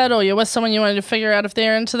into that, or you're with someone you wanted to figure out if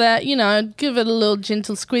they're into that, you know, give it a little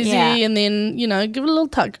gentle squeezy and then, you know, give it a little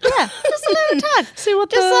tug. Yeah, just a little tug. See what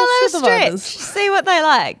just the a little stretch. vibe is. See what they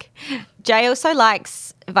like. Jay also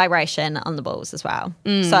likes vibration on the balls as well.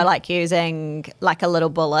 So like using like a little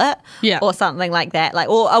bullet or something like that, like,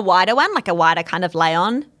 or a wider one, like a wider kind of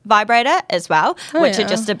lay-on vibrator as well, which are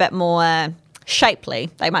just a bit more shapely.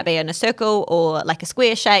 They might be in a circle or like a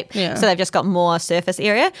square shape, so they've just got more surface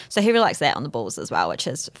area. So he really likes that on the balls as well, which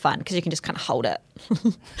is fun because you can just kind of hold it,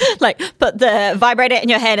 like put the vibrator in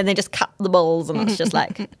your hand and then just cut the balls, and it's just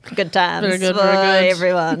like good times very good, for very good.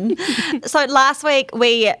 everyone. So last week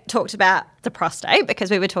we talked about the prostate because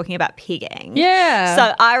we were talking about pegging. Yeah.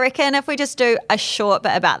 So I reckon if we just do a short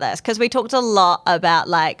bit about this, because we talked a lot about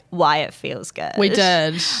like why it feels good. We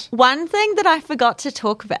did. One thing that I forgot to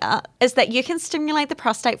talk about is that you can stimulate the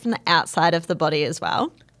prostate from the outside of the body as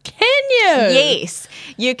well. Can you? Yes,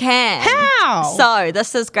 you can. How? So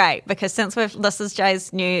this is great because this is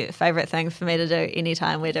Jay's new favourite thing for me to do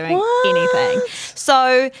anytime we're doing anything.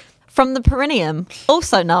 So from the perineum,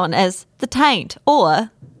 also known as the taint or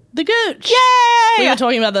the gooch. Yay! We were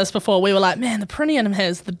talking about this before. We were like, man, the perineum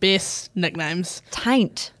has the best nicknames.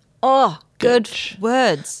 Taint. Oh, good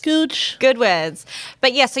words. Gooch. Good words.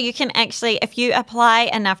 But yeah, so you can actually, if you apply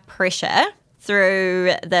enough pressure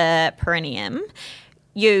through the perineum,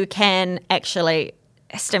 you can actually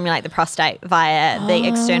stimulate the prostate via the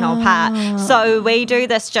external part. So we do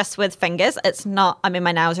this just with fingers. It's not, I mean,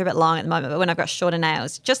 my nails are a bit long at the moment, but when I've got shorter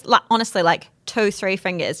nails, just like honestly like 2-3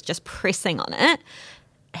 fingers just pressing on it.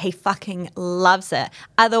 He fucking loves it.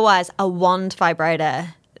 Otherwise, a wand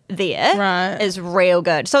vibrator there is real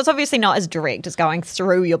good. So it's obviously not as direct as going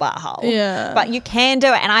through your butthole. Yeah. But you can do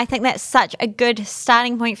it. And I think that's such a good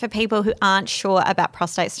starting point for people who aren't sure about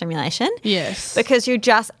prostate stimulation. Yes. Because you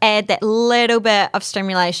just add that little bit of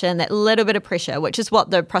stimulation, that little bit of pressure, which is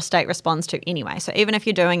what the prostate responds to anyway. So even if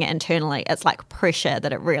you're doing it internally, it's like pressure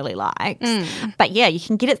that it really likes. But yeah, you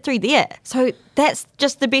can get it through there. So that's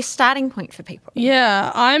just the best starting point for people.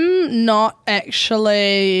 Yeah, I'm not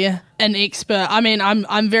actually an expert. I mean,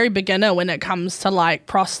 I'm very beginner when it comes to like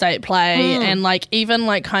prostate play and like even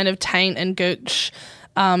like kind of taint and gooch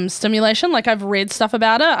stimulation. Like, I've read stuff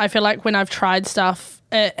about it. I feel like when I've tried stuff,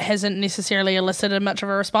 it hasn't necessarily elicited much of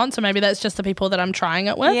a response. So maybe that's just the people that I'm trying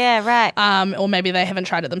it with. Yeah, right. Or maybe they haven't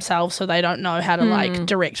tried it themselves, so they don't know how to like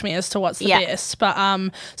direct me as to what's the best.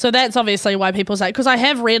 But so that's obviously why people say, because I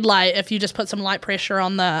have read like if you just put some light pressure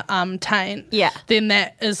on the taint, then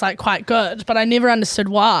that is like quite good. But I never understood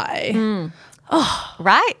why. Oh,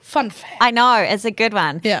 right. Fun fact. I know, it's a good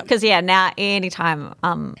one. Yeah. Because now anytime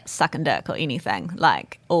I'm sucking dick or anything,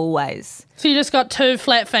 like always. So you just got 2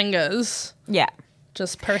 flat fingers. Yeah.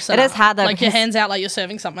 Just press it It is up. hard though. Like your hands out like you're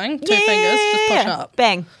serving something. 2 fingers, just push up.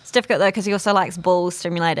 Bang. It's difficult though because he also likes balls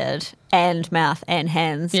stimulated and mouth and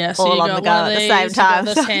hands so all you on got the go one of at the these, same you time.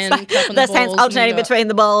 got this hand cupping the this hand's balls, alternating and you got- between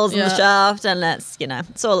the balls and the shaft, and it's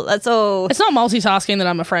it's all It's not multitasking that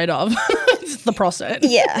I'm afraid of. It's the prostate.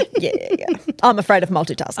 yeah. I'm afraid of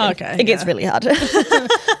multitasking. Okay, It gets really hard.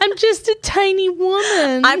 I'm just a tiny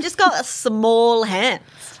woman. I've just got a small hand.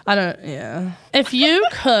 If you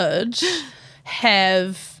could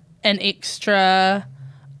have an extra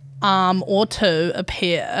arm or 2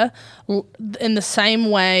 appear in the same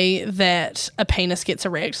way that a penis gets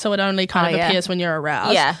erect, so it only kind of appears when you're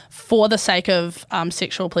aroused, for the sake of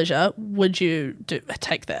sexual pleasure, would you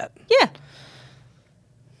take that? Yeah.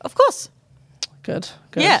 Of course. Good.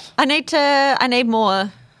 Yeah. I need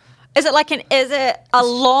more. Is it a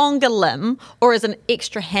longer limb or is it an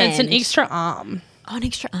extra hand? It's an extra arm. Oh, an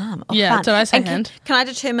extra arm. Oh, Yeah, fun. did I say And hand? Can I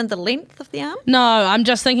determine the length of the arm? No, I'm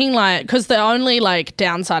just thinking like, because the only like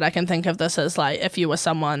downside I can think of this is like if you were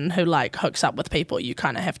someone who like hooks up with people, you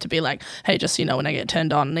kind of have to be like, hey, just when I get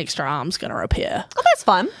turned on, an extra arm's going to appear. Oh, that's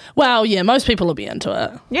fun. Well, yeah, most people will be into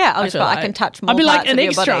it. Yeah, I can touch more I'll be like, parts an of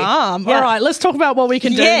your extra body. arm. Yeah. All right, let's talk about what we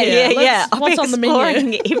can do here. I'll What's be on the menu?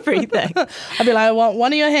 exploring everything. I'll be like, I want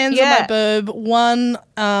one of your hands on my boob, one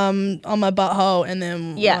on my butthole, and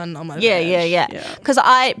then one on my vag. Because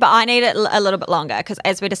I need it a little bit longer because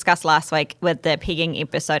as we discussed last week with the pegging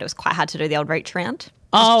episode, it was quite hard to do the old reach round.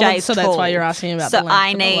 So that's why you're asking about the length I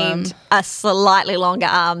of the limb. need a slightly longer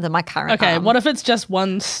arm than my current arm. Okay, what if it's just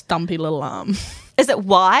one stumpy little arm? Is it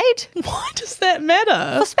wide? Why does that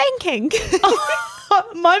matter? For spanking.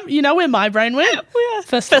 You know where my brain went?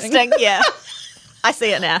 Fisting, yeah. I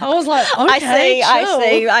see it now. I was like, okay,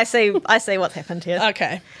 I see what's happened here.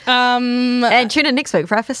 Okay. And tune in next week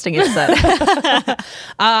for our fisting episode.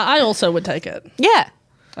 I also would take it. Yeah.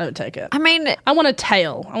 I would take it. I mean, I want a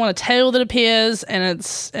tail. I want a tail that appears and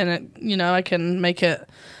I can make it.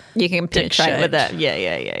 You can penetrate with shaped.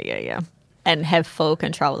 it. Yeah. And have full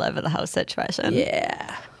control over the whole situation.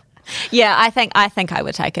 Yeah. Yeah, I think I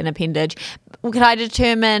would take an appendage. Could I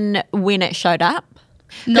determine when it showed up?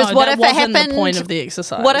 No, that wasn't the point of the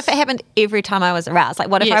exercise. What if it happened every time I was aroused? Like,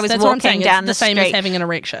 what if I was walking down the street, same as having an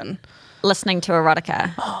erection, listening to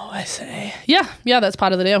erotica? Oh, I see. Yeah, that's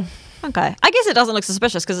part of the deal. Okay, I guess it doesn't look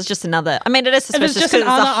suspicious because it's just another. I mean, it is suspicious. If it's just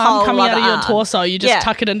another arm coming out of your torso, you just Yeah.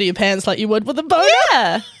 tuck it into your pants like you would with a boner.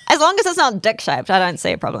 Yeah, as long as it's not dick shaped, I don't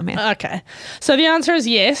see a problem here. Okay, so the answer is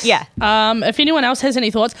yes. Yeah. If anyone else has any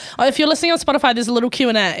thoughts, if you're listening on Spotify, there's a little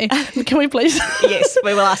Q&A. Can we please? Yes,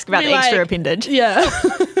 we will ask about Be the extra like- appendage. Yeah.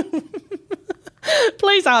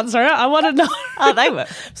 Please answer it. I want to know. Oh, they will.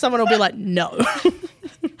 Someone will be like, no.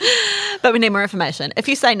 But we need more information. If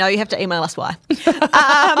you say no, you have to email us why.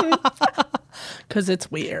 Because it's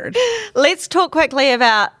weird. Let's talk quickly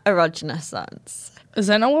about erogenous zones. Is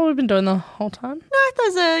that not what we've been doing the whole time? No,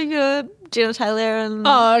 those are your genitalia and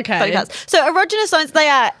okay. body parts. So erogenous zones, they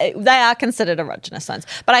are considered erogenous zones.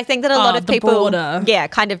 But I think that a lot of the people, border.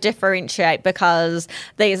 kind of differentiate because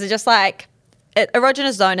these are just like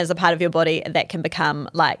erogenous zone is a part of your body that can become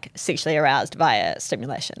like sexually aroused via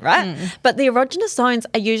stimulation, right? But the erogenous zones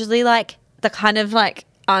are usually like the kind of like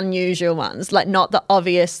unusual ones, like not the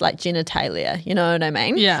obvious like genitalia, you know what I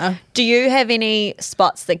mean? Yeah. Do you have any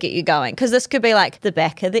spots that get you going? Because this could be like the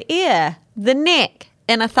back of the ear, the neck,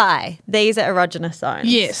 and a thigh. These are erogenous zones.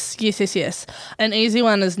 Yes. An easy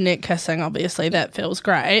one is neck kissing, obviously. That feels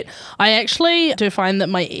great. I actually do find that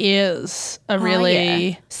my ears are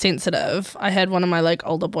really sensitive. I had one of my like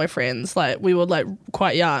older boyfriends, like we were like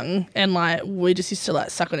quite young and like we just used to like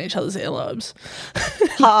suck on each other's earlobes.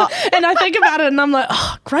 And I think about it and I'm like,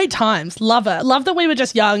 oh, great times. Love it. Love that we were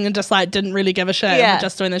just young and just like didn't really give a shit. Yeah. And we're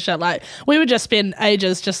just doing this shit. Like we would just spend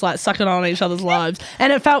ages just like sucking on each other's lobes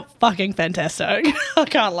and it felt fucking fantastic. I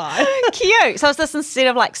can't lie. Cute. So is this instead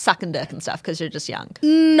of like sucking dick and stuff because you're just young?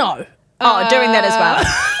 No. Doing that as well.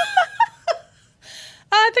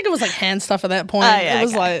 I think it was like hand stuff at that point. Oh, yeah, it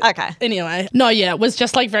was okay. like, Okay. Anyway. No, yeah, it was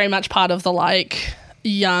just like very much part of the like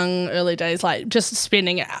young early days, like just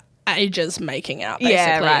spending ages making out, basically.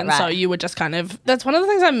 Yeah, right, and so you were just kind of, that's one of the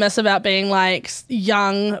things I miss about being like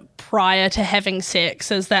young prior to having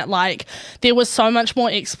sex, is that like there was so much more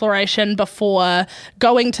exploration before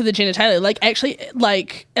going to the genitalia. Like actually,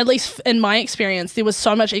 like at least in my experience, there was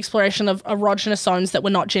so much exploration of erogenous zones that were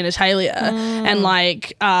not genitalia, and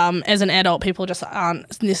like as an adult, people just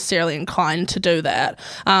aren't necessarily inclined to do that.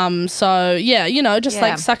 So yeah, you know, just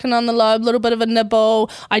like sucking on the lobe, a little bit of a nibble.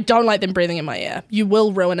 I don't like them breathing in my ear. You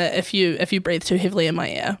will ruin it if you breathe too heavily in my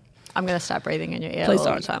ear. I'm going to start breathing in your ear. Please all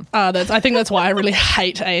don't. The time. I think that's why I really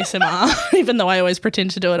hate ASMR, even though I always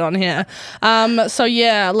pretend to do it on here. So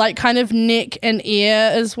yeah, like kind of neck and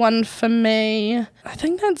ear is one for me. I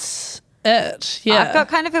think that's it. Yeah. I've got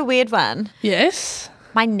kind of a weird one. Yes.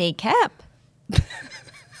 My kneecap.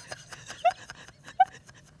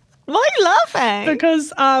 Why are you laughing?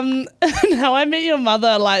 Because in How I Met Your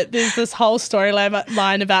Mother, like there's this whole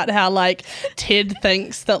storyline about how like Ted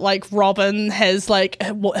thinks that like Robin has like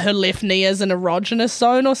her left knee is an erogenous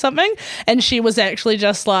zone or something, and she was actually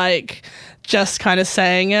just kind of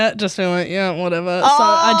saying it, just being like, yeah, whatever. Oh. So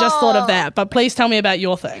I just thought of that. But please tell me about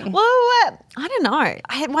your thing. Well, I don't know.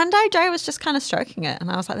 One day Jay was just kind of stroking it, and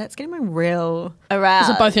I was like, that's getting me real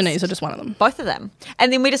aroused. Is it both your knees or just one of them? Both of them.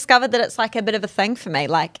 And then we discovered that it's like a bit of a thing for me.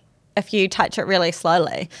 Like if you touch it really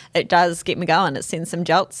slowly, it does get me going. It sends some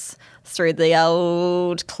jolts through the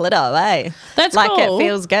old clito, eh? That's like cool. It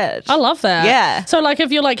feels good. I love that. Yeah. So like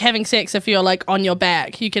if you're like having sex, if you're like on your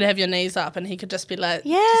back, you could have your knees up and he could just be like,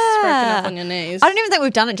 yeah, just stroking up on your knees. I don't even think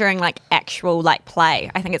we've done it during like actual like play.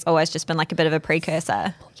 I think it's always just been like a bit of a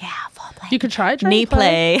precursor. Yeah, foreplay. You could try it. Knee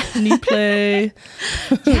play. Knee play.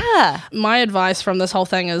 Yeah. My advice from this whole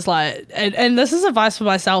thing is like, and this is advice for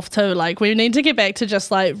myself too, like we need to get back to just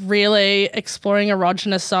like really exploring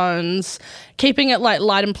erogenous zones, keeping it like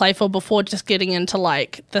light and playful before just getting into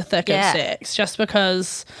like the thick of sex, just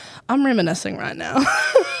because I'm reminiscing right now.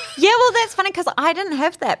 Yeah, well, that's funny because I didn't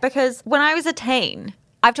have that, because when I was a teen,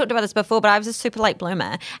 I've talked about this before, but I was a super late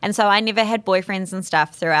bloomer. And so I never had boyfriends and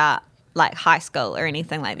stuff throughout like high school or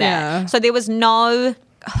anything like that. Yeah. So there was no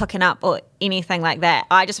hooking up or anything like that.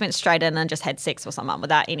 I just went straight in and just had sex with someone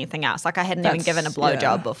without anything else. Like I hadn't even given a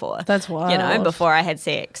blowjob before. That's wild. You know, before I had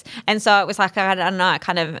sex. And so it was like, I don't know, I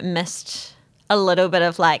kind of missed a little bit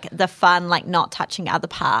of like the fun, like not touching other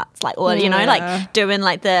parts, like, or, you know, like doing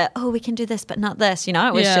like we can do this, but not this, you know,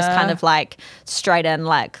 it was just kind of like straight in,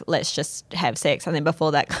 like, let's just have sex. And then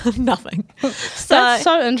before that, nothing. So, that's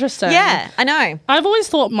so interesting. Yeah, I know. I've always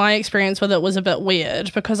thought my experience with it was a bit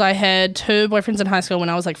weird because I had two boyfriends in high school when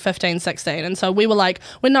I was like 15, 16. And so we were like,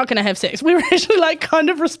 we're not going to have sex. We were actually like kind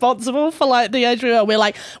of responsible for like the age we were. We're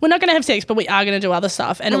like, we're not going to have sex, but we are going to do other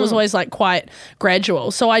stuff. And it was always like quite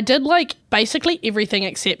gradual. So I did like basically everything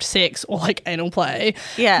except sex or like anal play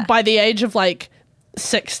by the age of like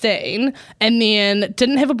 16, and then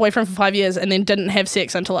didn't have a boyfriend for 5 years, and then didn't have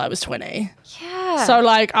sex until I was 20. Yeah. So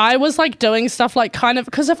like I was like doing stuff like kind of,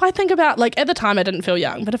 because if I think about like at the time I didn't feel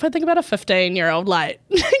young, but if I think about a 15-year-old like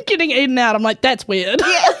getting eaten out, I'm like, that's weird.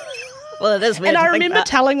 Yeah. Well, it is weird. And I remember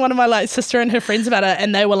telling one of my like sister and her friends about it,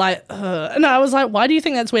 and they were like, ugh. And I was like, why do you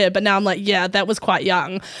think that's weird? But now I'm like, yeah, that was quite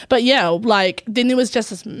young. But yeah, like then there was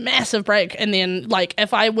just this massive break. And then like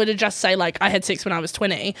if I were to just say like I had sex when I was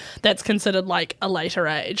 20, that's considered like a later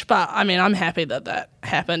age. But I mean, I'm happy that that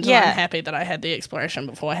happened. Yeah. And I'm happy that I had the exploration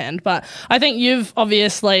beforehand. But I think you've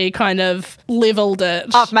obviously kind of leveled it.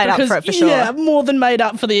 I've made up for it for sure. Yeah, more than made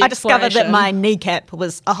up for the exploration. I discovered that my kneecap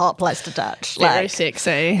was a hot place to touch. Very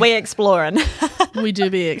sexy. We exploring. We do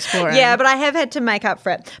be exploring. Yeah, but I have had to make up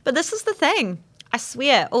for it. But this is the thing. I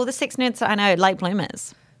swear, all the sex nerds that I know, late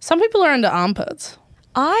bloomers. Some people are into armpits.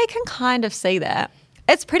 I can kind of see that.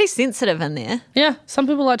 It's pretty sensitive in there. Yeah, some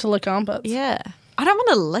people like to lick armpits. Yeah. I don't want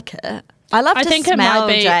to lick it. I love to think smell it might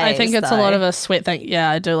be. Jay's, I think it's though. a lot of a sweat thing. Yeah,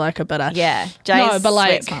 I do like a bit of. Yeah, Jay's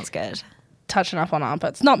sweat smells good. Touching up on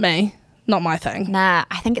armpits. Not me. Not my thing. Nah,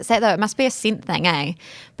 I think it's that though. It must be a scent thing, eh?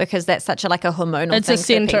 Because that's such a like a hormonal it's thing. It's a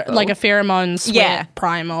scent, like a pheromone sweat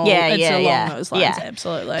primal. It's along those lines,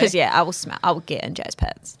 absolutely. Because I will get in Jay's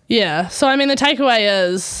pits. Yeah. So I mean, the takeaway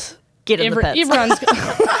is get in the pits. Everyone's.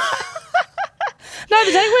 No,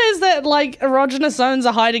 the takeaway is that like erogenous zones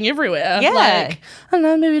are hiding everywhere. Yeah. Like, I don't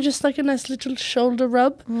know, maybe just like a nice little shoulder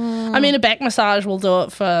rub. I mean, a back massage will do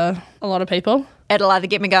it for a lot of people. It'll either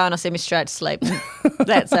get me going or send me straight to sleep.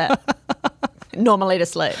 That's it. Normally to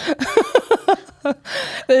sleep.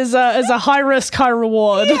 There's a high risk, high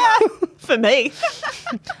reward. Yeah, for me.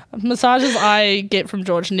 Massages I get from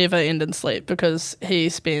George never end in sleep because he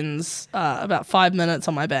spends about 5 minutes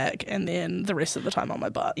on my back and then the rest of the time on my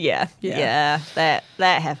butt. Yeah. That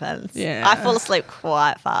happens. Yeah. I fall asleep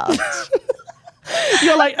quite fast.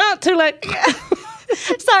 You're like, oh, too late.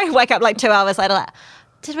 Sorry, wake up like 2 hours later like,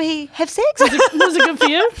 did we have sex? Was it good for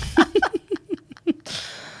you?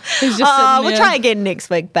 He's just we'll try again next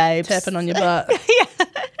week, babes. Tapping on your butt.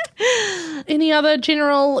 Any other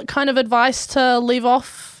general kind of advice to leave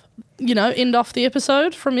off, end off the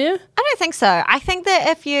episode from you? I don't think so. I think that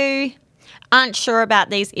if you aren't sure about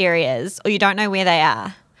these areas or you don't know where they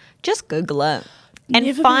are, just Google it.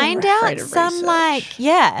 And find out some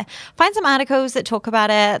find some articles that talk about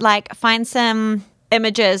it. Like find some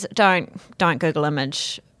images. Don't Google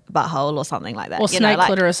image butthole or something like that. Or snake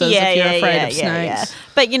clitorises if you're afraid of snakes. Yeah.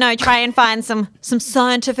 But, try and find some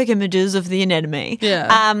scientific images of the anatomy.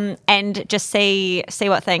 Yeah. And just see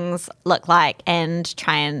what things look like and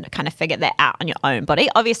try and kind of figure that out on your own body.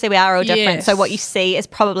 Obviously, we are all different, Yes. so what you see is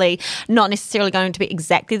probably not necessarily going to be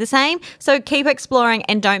exactly the same. So keep exploring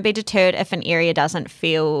and don't be deterred if an area doesn't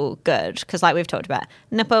feel good. Because like we've talked about,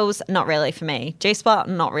 nipples, not really for me. G-spot,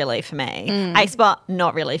 not really for me. A-spot,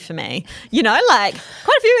 not really for me. Quite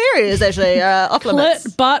a few areas actually are off limits.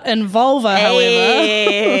 Clit, butt, and vulva,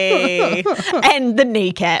 Hey. And the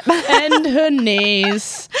kneecap. and her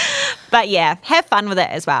knees. But yeah, have fun with it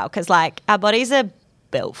as well because our bodies are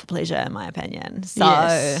built for pleasure in my opinion. So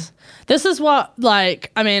Yes. This is what, I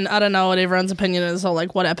don't know what everyone's opinion is or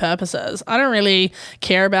what our purpose is. I don't really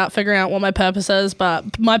care about figuring out what my purpose is,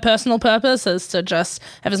 but my personal purpose is to just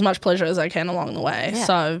have as much pleasure as I can along the way. Yeah.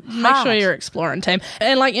 So make sure you're exploring, team.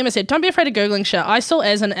 And like Emma said, don't be afraid of Googling shit. I still,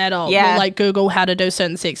 as an adult, will Google how to do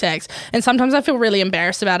certain sex acts. And sometimes I feel really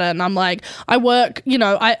embarrassed about it. And I'm like, I work,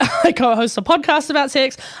 I co-host a podcast about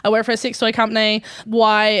sex. I work for a sex toy company.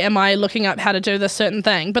 Why am I looking up how to do this certain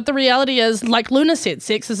thing? But the reality is, like Luna said,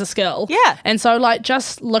 sex is a skill. Yeah. And so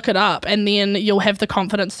just look it up and then you'll have the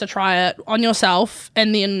confidence to try it on yourself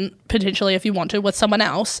and then potentially if you want to with someone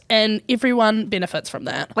else, and everyone benefits from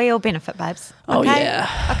that. We all benefit, babes. Oh okay?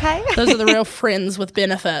 yeah. Okay. Those are the real friends with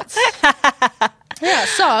benefits. Yeah,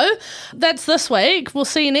 so that's this week. We'll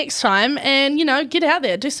see you next time and, get out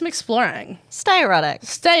there, do some exploring. Stay erotic.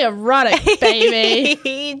 Stay erotic,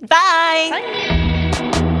 baby. Bye. Bye.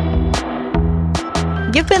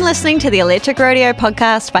 You've been listening to the Electric Rodeo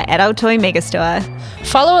podcast by Adult Toy Megastore.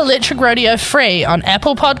 Follow Electric Rodeo free on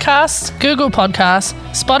Apple Podcasts, Google Podcasts,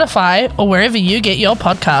 Spotify, or wherever you get your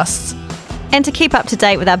podcasts. And to keep up to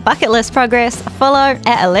date with our bucket list progress, follow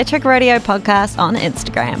at Electric Rodeo Podcast on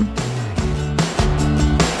Instagram.